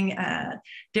 doing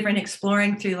different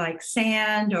exploring through like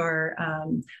sand or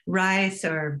rice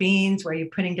or beans, where you're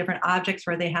putting different objects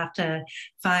where they have to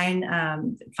find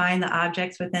the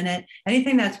objects within it.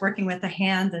 Anything that's working with the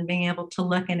hands and being able to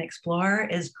look and explore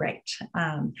is great.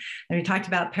 And we talked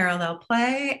about parallel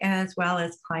play as well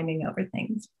as climbing over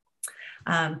things.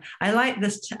 I like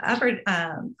this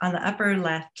on the upper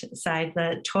left side.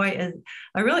 The toy is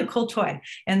a really cool toy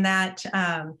in that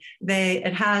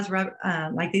it has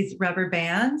like these rubber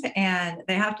bands, and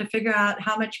they have to figure out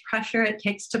how much pressure it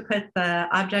takes to put the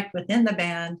object within the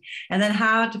band, and then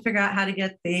how to figure out how to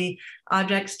get the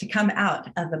objects to come out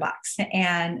of the box.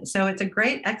 And so it's a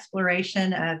great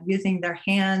exploration of using their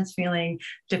hands, feeling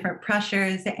different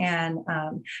pressures, and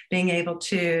being able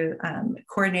to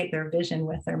coordinate their vision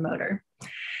with their motor.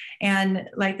 And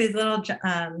like these little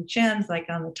gems, like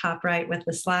on the top right with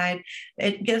the slide,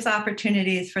 it gives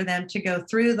opportunities for them to go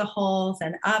through the holes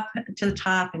and up to the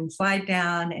top and slide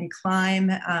down and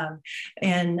climb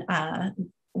in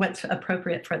what's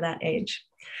appropriate for that age.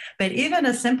 But even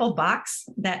a simple box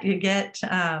that you get,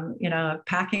 a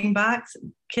packing box,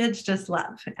 kids just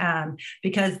love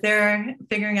because they're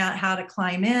figuring out how to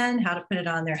climb in, how to put it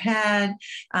on their head,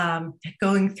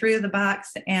 going through the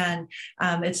box. And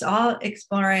it's all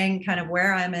exploring kind of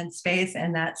where I'm in space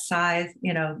and that size,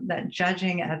 that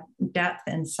judging of depth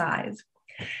and size.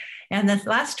 And this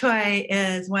last toy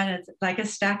is when it's like a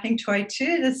stacking toy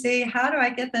too, to see how do I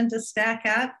get them to stack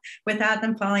up without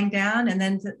them falling down and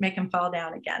then to make them fall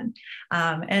down again.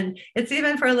 And it's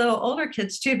even for little older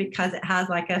kids too, because it has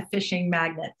like a fishing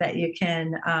magnet that you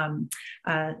can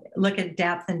look at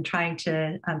depth and trying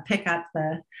to pick up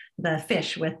the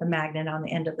fish with the magnet on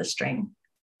the end of the string.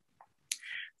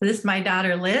 So this is my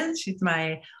daughter, Liz. She's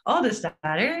my oldest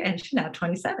daughter, and she's now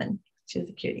 27. She's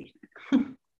a cutie.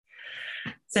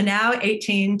 So now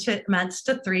 18 months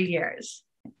to 3 years.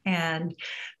 And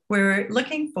we're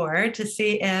looking forward to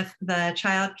see if the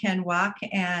child can walk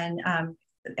and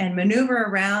and maneuver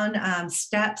around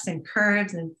steps and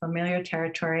curves and familiar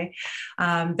territory.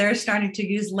 They're starting to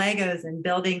use Legos and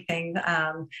building things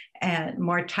and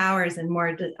more towers and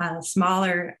more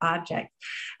smaller objects.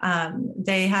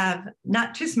 They have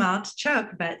not too small to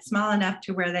choke, but small enough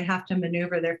to where they have to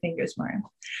maneuver their fingers more.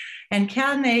 And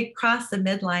can they cross the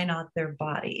midline of their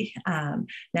body?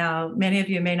 Now, many of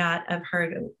you may not have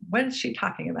heard, what is she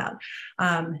talking about?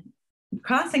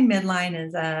 Crossing midline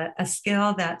is a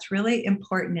skill that's really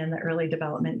important in the early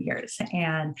development years.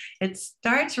 And it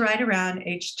starts right around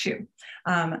age 2.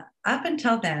 Up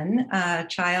until then, a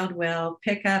child will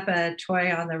pick up a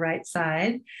toy on the right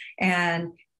side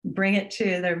and bring it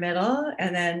to their middle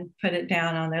and then put it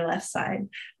down on their left side,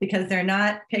 because they're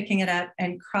not picking it up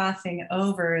and crossing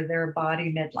over their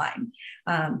body midline.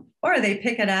 Or they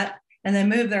pick it up and then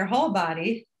move their whole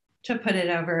body to put it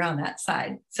over on that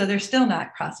side. So they're still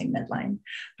not crossing midline.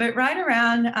 But right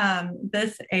around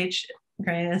this age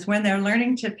grade is when they're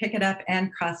learning to pick it up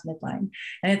and cross midline.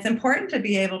 And it's important to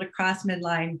be able to cross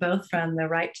midline both from the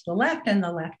right to the left and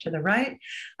the left to the right,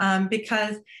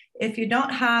 because if you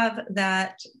don't have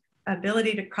that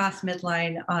ability to cross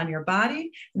midline on your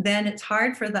body, then it's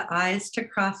hard for the eyes to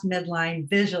cross midline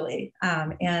visually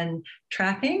in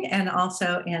tracking and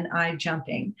also in eye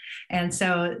jumping. And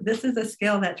so this is a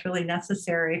skill that's really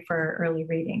necessary for early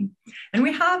reading. And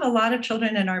we have a lot of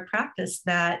children in our practice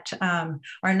that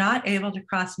are not able to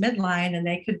cross midline, and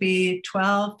they could be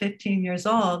 12, 15 years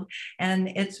old, and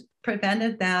it's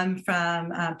prevented them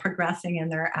from progressing in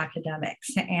their academics.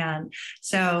 And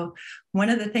so one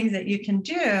of the things that you can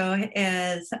do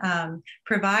is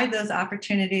provide those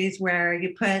opportunities where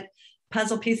you put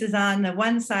puzzle pieces on the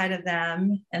one side of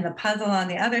them and the puzzle on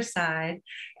the other side.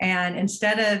 And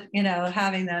instead of,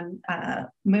 having them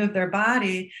move their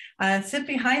body, sit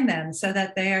behind them so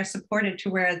that they are supported to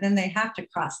where then they have to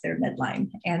cross their midline,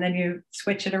 and then you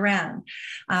switch it around.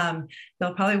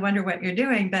 They'll probably wonder what you're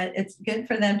doing, but it's good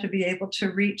for them to be able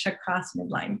to reach across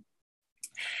midline.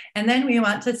 And then we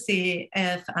want to see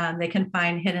if they can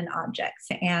find hidden objects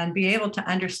and be able to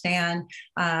understand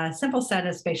a simple set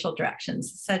of spatial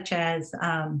directions, such as,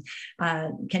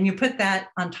 can you put that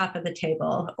on top of the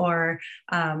table, or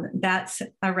that's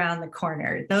around the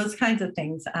corner? Those kinds of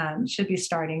things should be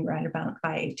starting right about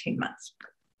by 18 months.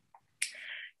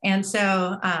 And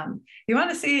so you want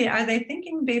to see, are they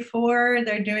thinking before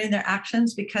they're doing their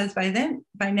actions? Because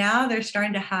by now they're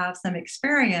starting to have some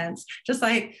experience, just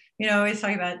like, always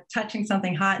talking about touching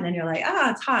something hot and then you're like,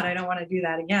 it's hot, I don't want to do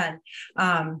that again.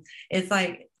 It's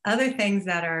like other things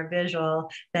that are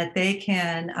visual that they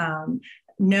can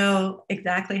know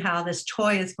exactly how this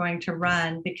toy is going to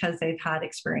run because they've had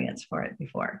experience for it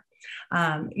before.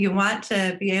 You want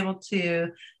to be able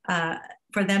to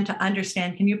for them to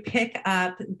understand, can you pick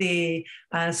up the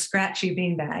scratchy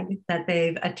beanbag that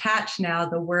they've attached now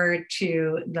the word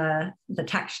to the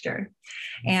texture?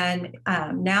 And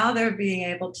now they're being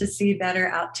able to see better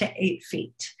out to 8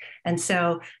 feet. And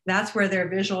so that's where their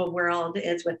visual world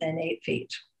is within 8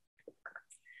 feet.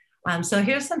 So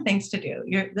here's some things to do.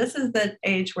 This is the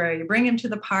age where you bring him to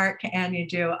the park and you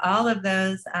do all of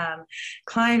those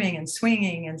climbing and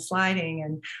swinging and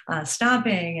sliding and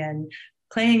stomping and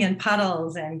playing in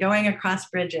puddles and going across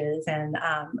bridges and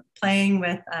playing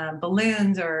with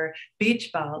balloons or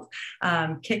beach balls,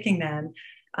 kicking them.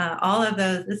 All of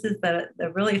those, this is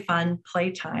the really fun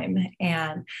playtime.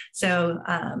 And so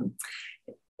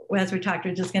as we talked,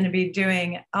 we're just going to be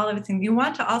doing all of it. You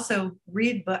want to also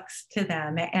read books to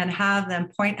them and have them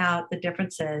point out the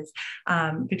differences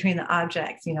between the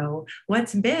objects,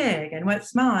 what's big and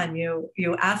what's small. And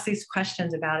you ask these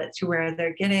questions about it to where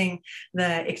they're getting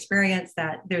the experience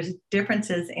that there's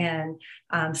differences in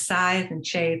size and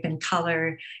shape and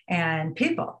color and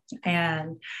people.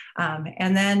 And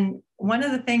then one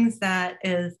of the things that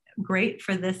is great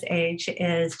for this age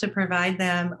is to provide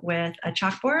them with a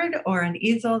chalkboard or an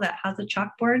easel that has a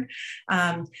chalkboard,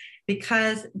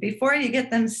 because before you get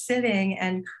them sitting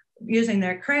and using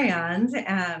their crayons,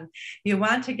 you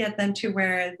want to get them to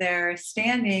where they're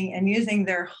standing and using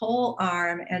their whole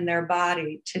arm and their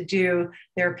body to do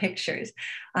their pictures,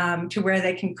 to where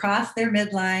they can cross their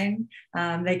midline,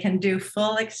 they can do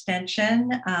full extension,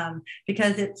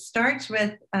 because it starts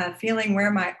with feeling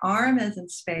where my arm is in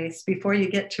space before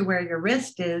you get to where your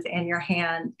wrist is and your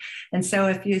hand. And so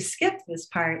if you skip this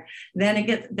part,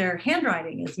 then their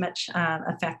handwriting is much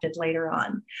affected later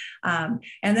on.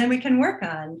 And then we can work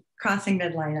on crossing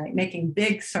midline, like making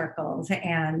big circles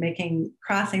and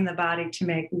crossing the body to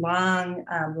make long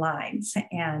lines.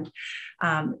 And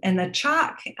the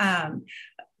chalk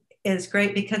is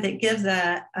great because it gives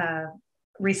a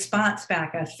response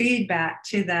back, a feedback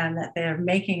to them that they're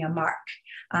making a mark.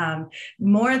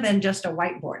 more than just a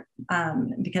whiteboard,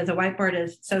 because a whiteboard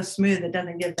is so smooth it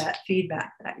doesn't give that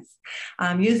feedback nice.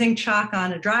 Using chalk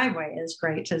on a driveway is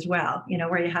great as well,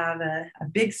 where you have a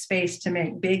big space to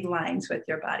make big lines with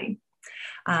your body.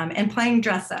 And playing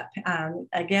dress up.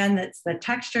 Again, it's the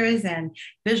textures and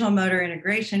visual motor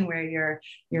integration where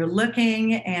you're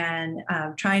looking and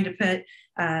trying to put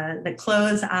the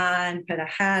clothes on, put a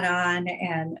hat on,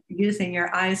 and using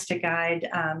your eyes to guide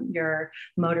your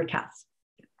motor tasks.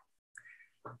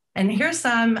 And here's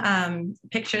some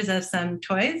pictures of some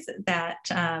toys that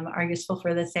are useful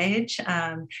for this age.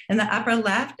 In the upper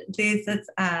left,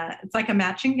 it's like a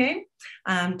matching game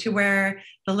to where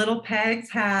the little pegs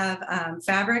have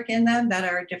fabric in them that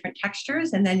are different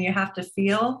textures, and then you have to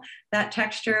feel that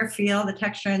texture, feel the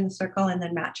texture in the circle, and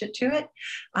then match it to it.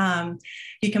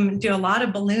 You can do a lot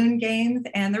of balloon games,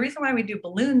 and the reason why we do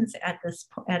balloons at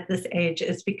this age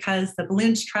is because the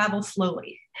balloons travel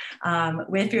slowly.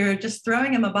 If you're just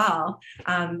throwing them a ball,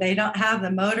 they don't have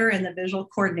the motor and the visual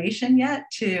coordination yet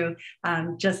to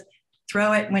just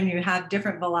throw it when you have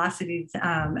different velocities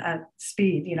of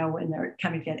speed, when they're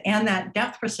coming in. And that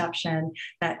depth perception,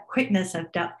 that quickness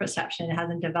of depth perception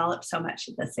hasn't developed so much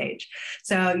at this age.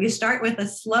 So you start with a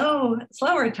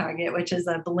slower target, which is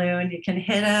a balloon. You can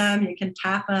hit them, you can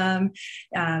tap them,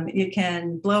 you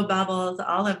can blow bubbles.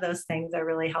 All of those things are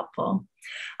really helpful.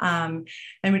 And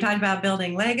we talked about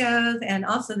building Legos, and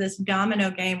also this domino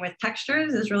game with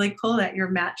textures is really cool that you're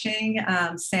matching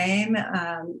same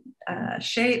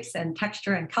shapes and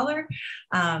texture and color.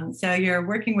 So you're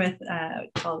working with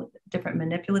called different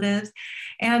manipulatives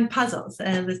and puzzles.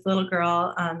 And this little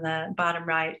girl on the bottom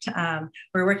right,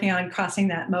 we're working on crossing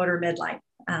that motor midline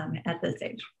at this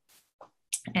age.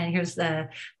 And here's the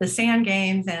sand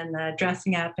games and the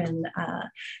dressing up and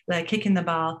the kicking the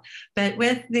ball. But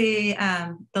with the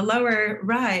lower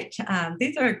right,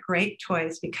 these are great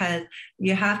toys because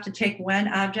you have to take one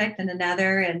object and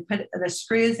another and put the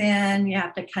screws in. You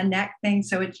have to connect things.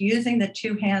 So it's using the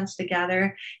two hands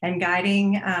together and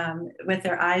guiding with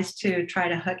their eyes to try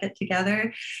to hook it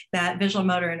together. That visual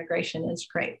motor integration is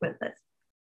great with this.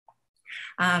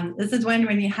 This is when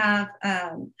you have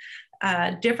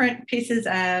different pieces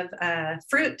of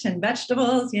fruit and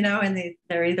vegetables, and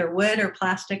they're either wood or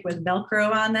plastic with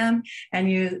Velcro on them, and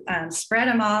you spread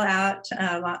them all out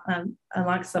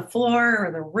amongst the floor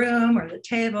or the room or the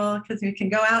table, because you can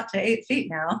go out to 8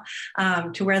 feet now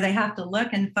to where they have to look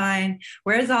and find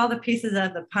where's all the pieces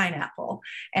of the pineapple,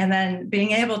 and then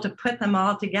being able to put them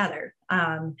all together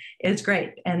is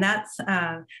great. And that's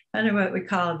kind of what we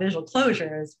call a visual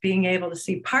closure, is being able to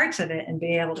see parts of it and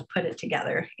being able to put it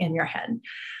together in your head.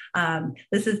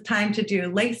 This is time to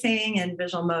do lacing and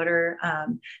visual motor,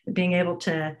 being able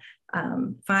to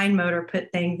fine motor,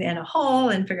 put things in a hole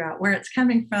and figure out where it's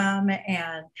coming from,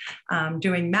 and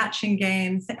doing matching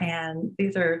games. And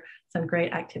these are some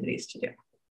great activities to do.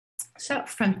 So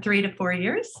from 3 to 4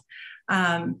 years,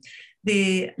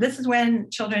 this is when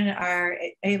children are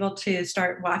able to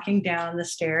start walking down the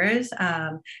stairs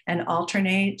and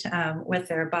alternate with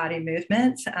their body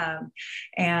movements,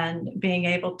 and being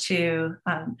able to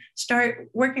start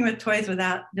working with toys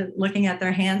without looking at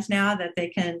their hands now, that they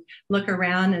can look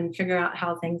around and figure out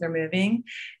how things are moving.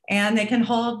 And they can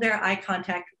hold their eye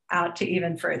contact out to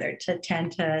even further, to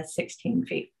 10 to 16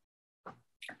 feet.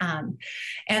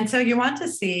 And so you want to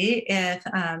see if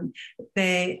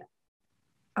they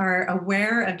are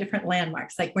aware of different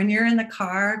landmarks. Like when you're in the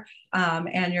car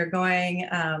and you're going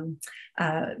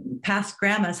past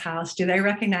grandma's house, do they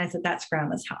recognize that that's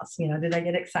grandma's house? Do they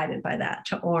get excited by that?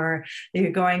 Or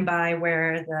you're going by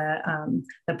where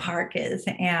the park is,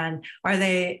 and are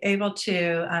they able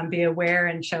to be aware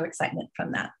and show excitement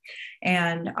from that?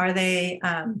 And are they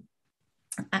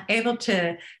able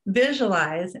to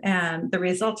visualize the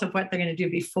results of what they're going to do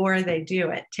before they do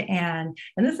it? And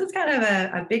this is kind of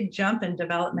a big jump in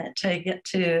development to get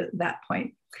to that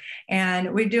point.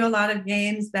 And we do a lot of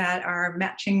games that are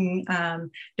matching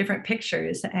different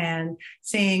pictures and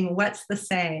seeing what's the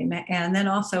same, and then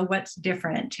also what's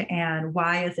different and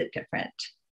why is it different.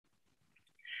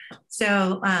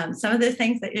 So some of the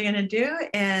things that you're going to do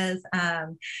is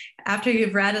after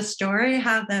you've read a story,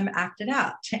 have them act it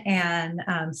out, and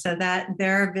so that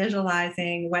they're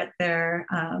visualizing what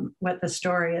the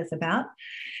story is about,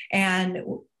 and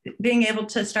being able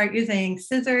to start using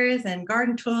scissors and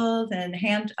garden tools and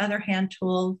other hand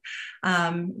tools,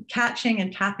 catching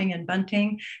and tapping and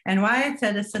bunting. And why I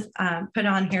said put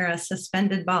on here a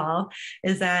suspended ball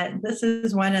is that this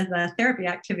is one of the therapy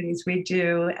activities we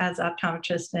do as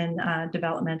optometrists in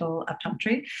developmental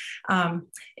optometry,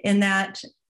 in that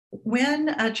when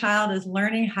a child is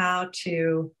learning how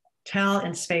to tell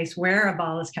in space where a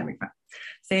ball is coming from.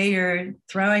 Say you're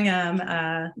throwing them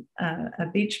a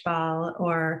beach ball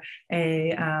or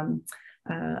a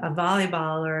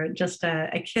volleyball or just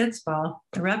a kid's ball,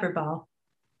 a rubber ball.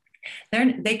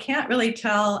 They can't really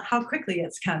tell how quickly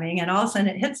it's coming, and all of a sudden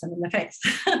it hits them in the face,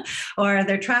 or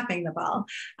they're trapping the ball,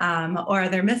 or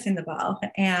they're missing the ball.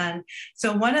 And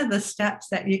so one of the steps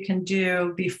that you can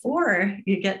do before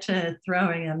you get to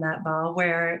throwing them that ball,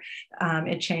 where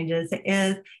it changes,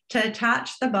 is to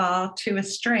attach the ball to a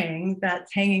string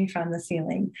that's hanging from the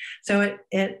ceiling. So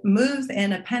it moves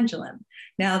in a pendulum.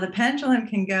 Now the pendulum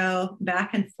can go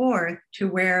back and forth to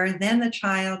where then the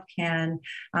child can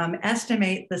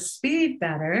estimate the speed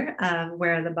better of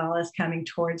where the ball is coming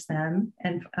towards them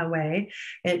and away.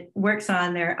 It works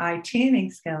on their eye teaming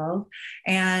skills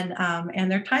and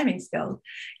their timing skills.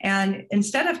 And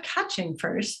instead of catching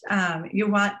first, you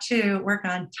want to work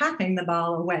on tapping the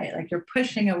ball away, like you're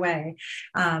pushing away,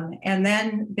 and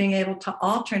then being able to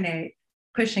alternate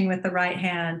pushing with the right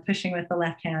hand, pushing with the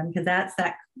left hand, because that's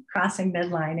that crossing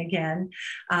midline again.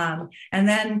 And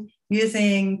then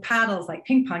using paddles like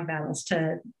ping pong paddles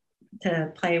to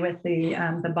play with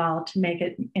the ball to make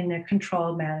it in a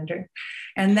controlled manner.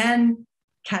 And then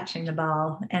catching the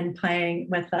ball and playing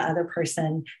with the other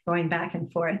person, going back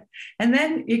and forth. And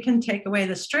then you can take away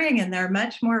the string and they're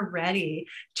much more ready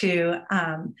to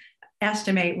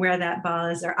estimate where that ball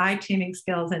is. Their eye teaming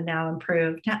skills are now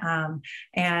improved,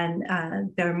 and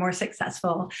they're more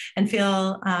successful and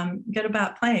feel good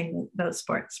about playing those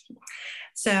sports.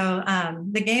 So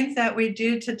the games that we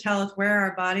do to tell us where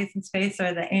our bodies in space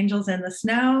are the angels in the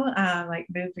snow, like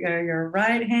move your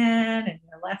right hand and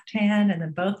your left hand and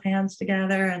then both hands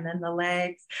together and then the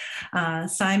legs.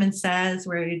 Simon Says,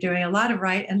 where you're doing a lot of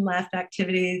right and left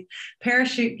activities.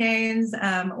 Parachute games,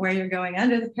 where you're going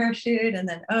under the parachute and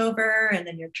then over and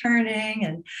then you're turning.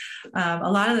 And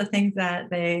a lot of the things that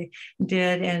they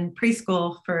did in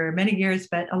preschool for many years,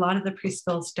 but a lot of the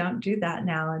preschools don't do that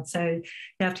now. And so you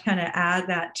have to kind of add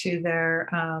that to their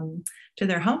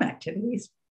home activities.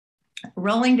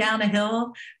 Rolling down a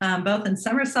hill, both in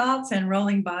somersaults and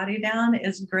rolling body down,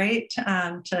 is great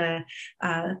to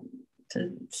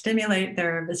stimulate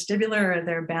their vestibular or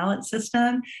their balance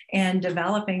system, and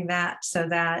developing that so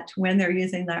that when they're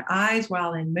using their eyes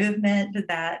while in movement,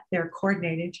 that they're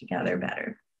coordinating together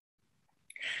better.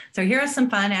 So here are some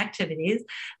fun activities.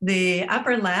 The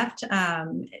upper left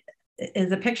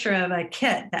is a picture of a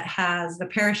kit that has the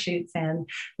parachutes and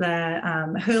the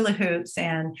hula hoops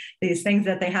and these things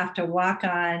that they have to walk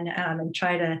on and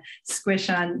try to squish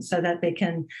on so that they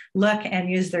can look and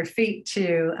use their feet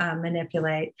to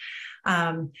manipulate.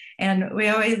 And we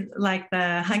always like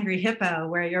the hungry hippo,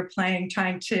 where you're trying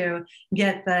to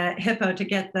get the hippo to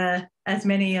get as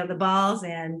many of the balls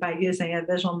in by using a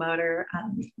visual motor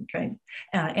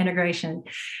integration.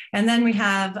 And then we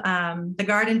have the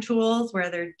garden tools, where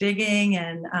they're digging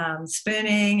and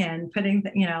spooning and putting,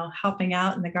 helping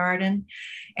out in the garden.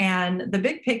 And the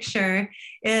big picture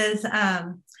is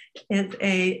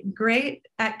a great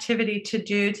activity to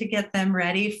do to get them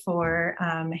ready for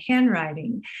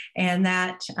handwriting. And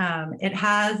that it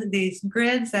has these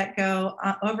grids that go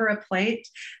over a plate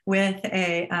with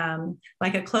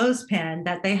like a clothespin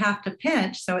that they have to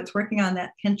pinch. So it's working on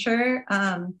that pincher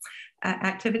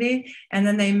activity. And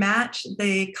then they match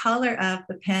the color of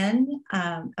the pen,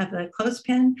 of the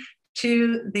clothespin,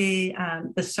 to the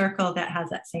circle that has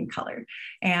that same color.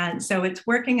 And so it's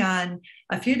working on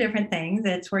a few different things.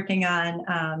 It's working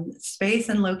on space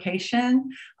and location,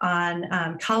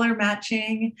 on color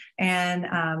matching,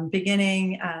 and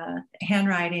beginning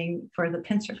handwriting for the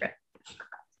pincer grip.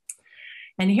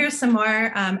 And here's some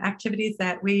more activities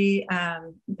that we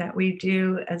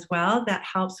do as well that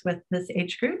helps with this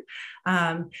age group.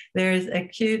 There's a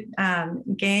cute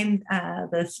game,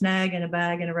 the Snug and a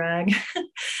Bug and a Rug,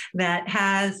 that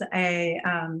has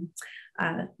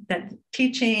that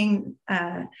teaching,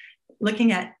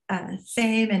 looking at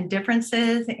same and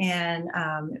differences, and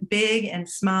big and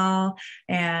small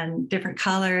and different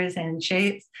colors and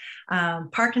shapes.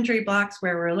 Parkentry blocks,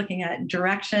 where we're looking at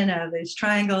direction of these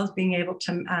triangles, being able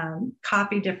to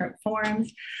copy different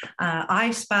forms.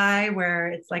 I Spy, where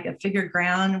it's like a figure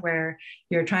ground, where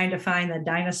you're trying to find the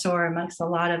dinosaur amongst a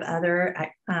lot of other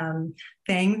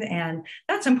things. And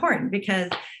that's important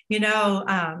because,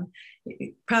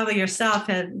 probably yourself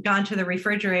have gone to the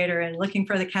refrigerator and looking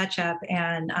for the ketchup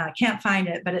and can't find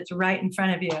it, but it's right in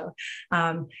front of you.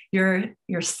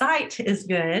 Your sight is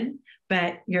good,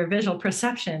 but your visual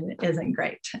perception isn't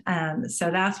great. So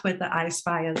that's what the I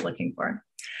Spy is looking for.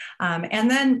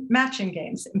 And then matching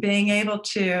games, being able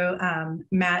to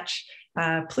match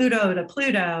Pluto to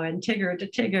Pluto and Tigger to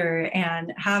Tigger,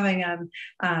 and having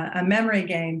a memory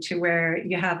game to where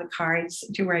you have the cards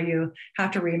to where you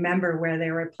have to remember where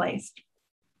they were placed.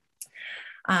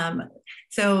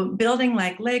 So building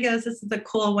like Legos, this is a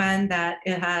cool one that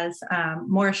it has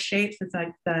more shapes. It's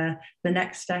like the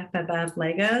next step above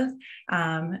Legos,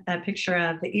 a picture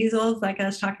of the easels like I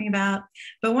was talking about.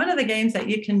 But one of the games that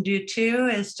you can do too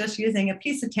is just using a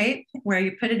piece of tape where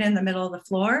you put it in the middle of the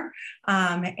floor,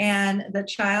 and the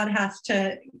child has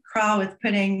to crawl with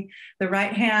putting the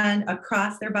right hand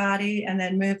across their body and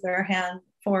then move their hand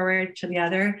forward to the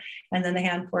other, and then the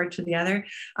hand forward to the other.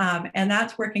 And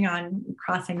that's working on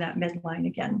crossing that midline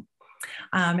again.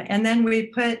 And then we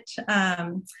put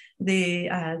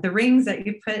the rings that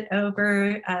you put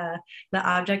over the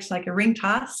objects, like a ring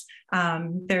toss.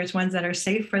 There's ones that are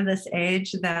safe for this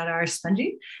age that are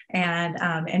spongy,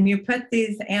 and you put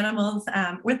these animals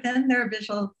within their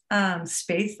visual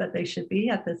space that they should be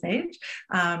at this age,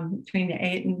 between the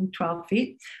 8 and 12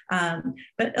 feet,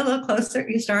 but a little closer.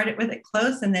 You start it with it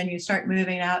close, and then you start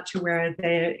moving out to where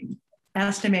they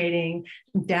estimating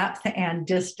depth and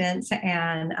distance,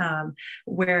 and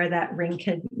where that ring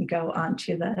could go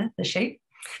onto the shape.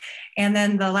 And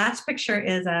then the last picture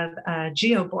is of a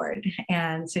geoboard.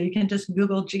 And so you can just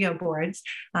Google geoboards.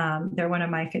 They're one of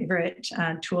my favorite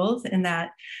tools in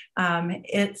that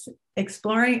it's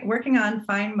working on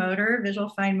fine motor, visual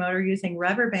fine motor, using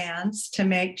rubber bands to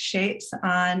make shapes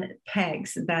on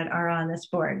pegs that are on this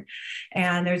board.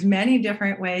 And there's many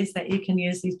different ways that you can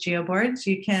use these geoboards.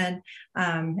 You can,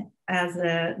 as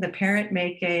the parent,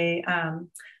 make a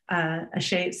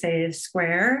shape, say a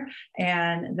square,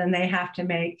 and then they have to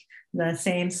make the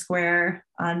same square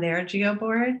on their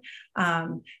geoboard.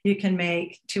 You can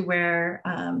make to where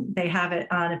they have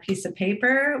it on a piece of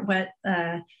paper,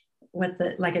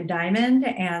 like a diamond,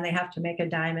 and they have to make a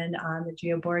diamond on the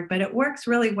geoboard. But it works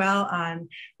really well on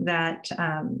that,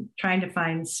 trying to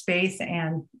find space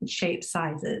and shape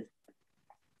sizes.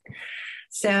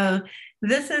 So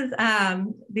this is,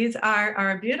 these are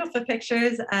our beautiful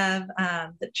pictures of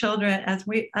the children,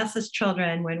 us as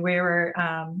children when we were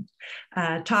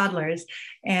toddlers,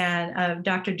 and of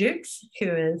Dr. Dukes, who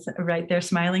is right there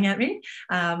smiling at me,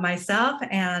 myself,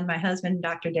 and my husband,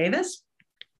 Dr. Davis.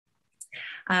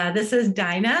 This is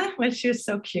Dinah, when she was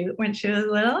so cute when she was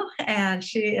little, and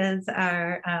she is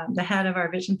the head of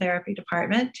our vision therapy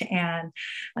department and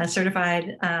a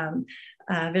certified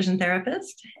vision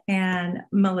therapist. And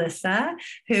Melissa,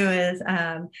 who is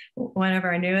one of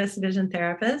our newest vision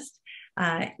therapists.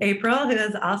 April, who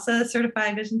is also a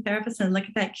certified vision therapist, and look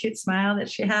at that cute smile that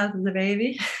she has as a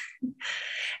baby.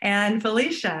 And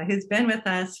Felicia, who's been with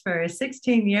us for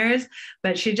 16 years,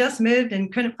 but she just moved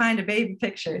and couldn't find a baby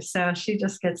picture, so she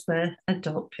just gets the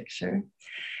adult picture.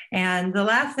 And the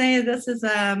last thing is, this is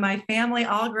my family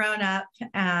all grown up.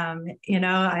 You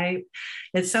know,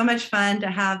 it's so much fun to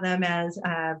have them as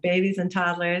babies and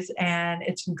toddlers, and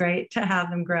it's great to have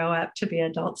them grow up to be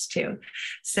adults too.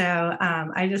 So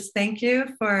I just thank you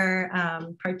for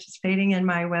participating in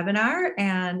my webinar.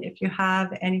 And if you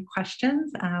have any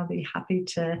questions, I'll be happy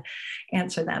to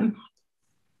answer them.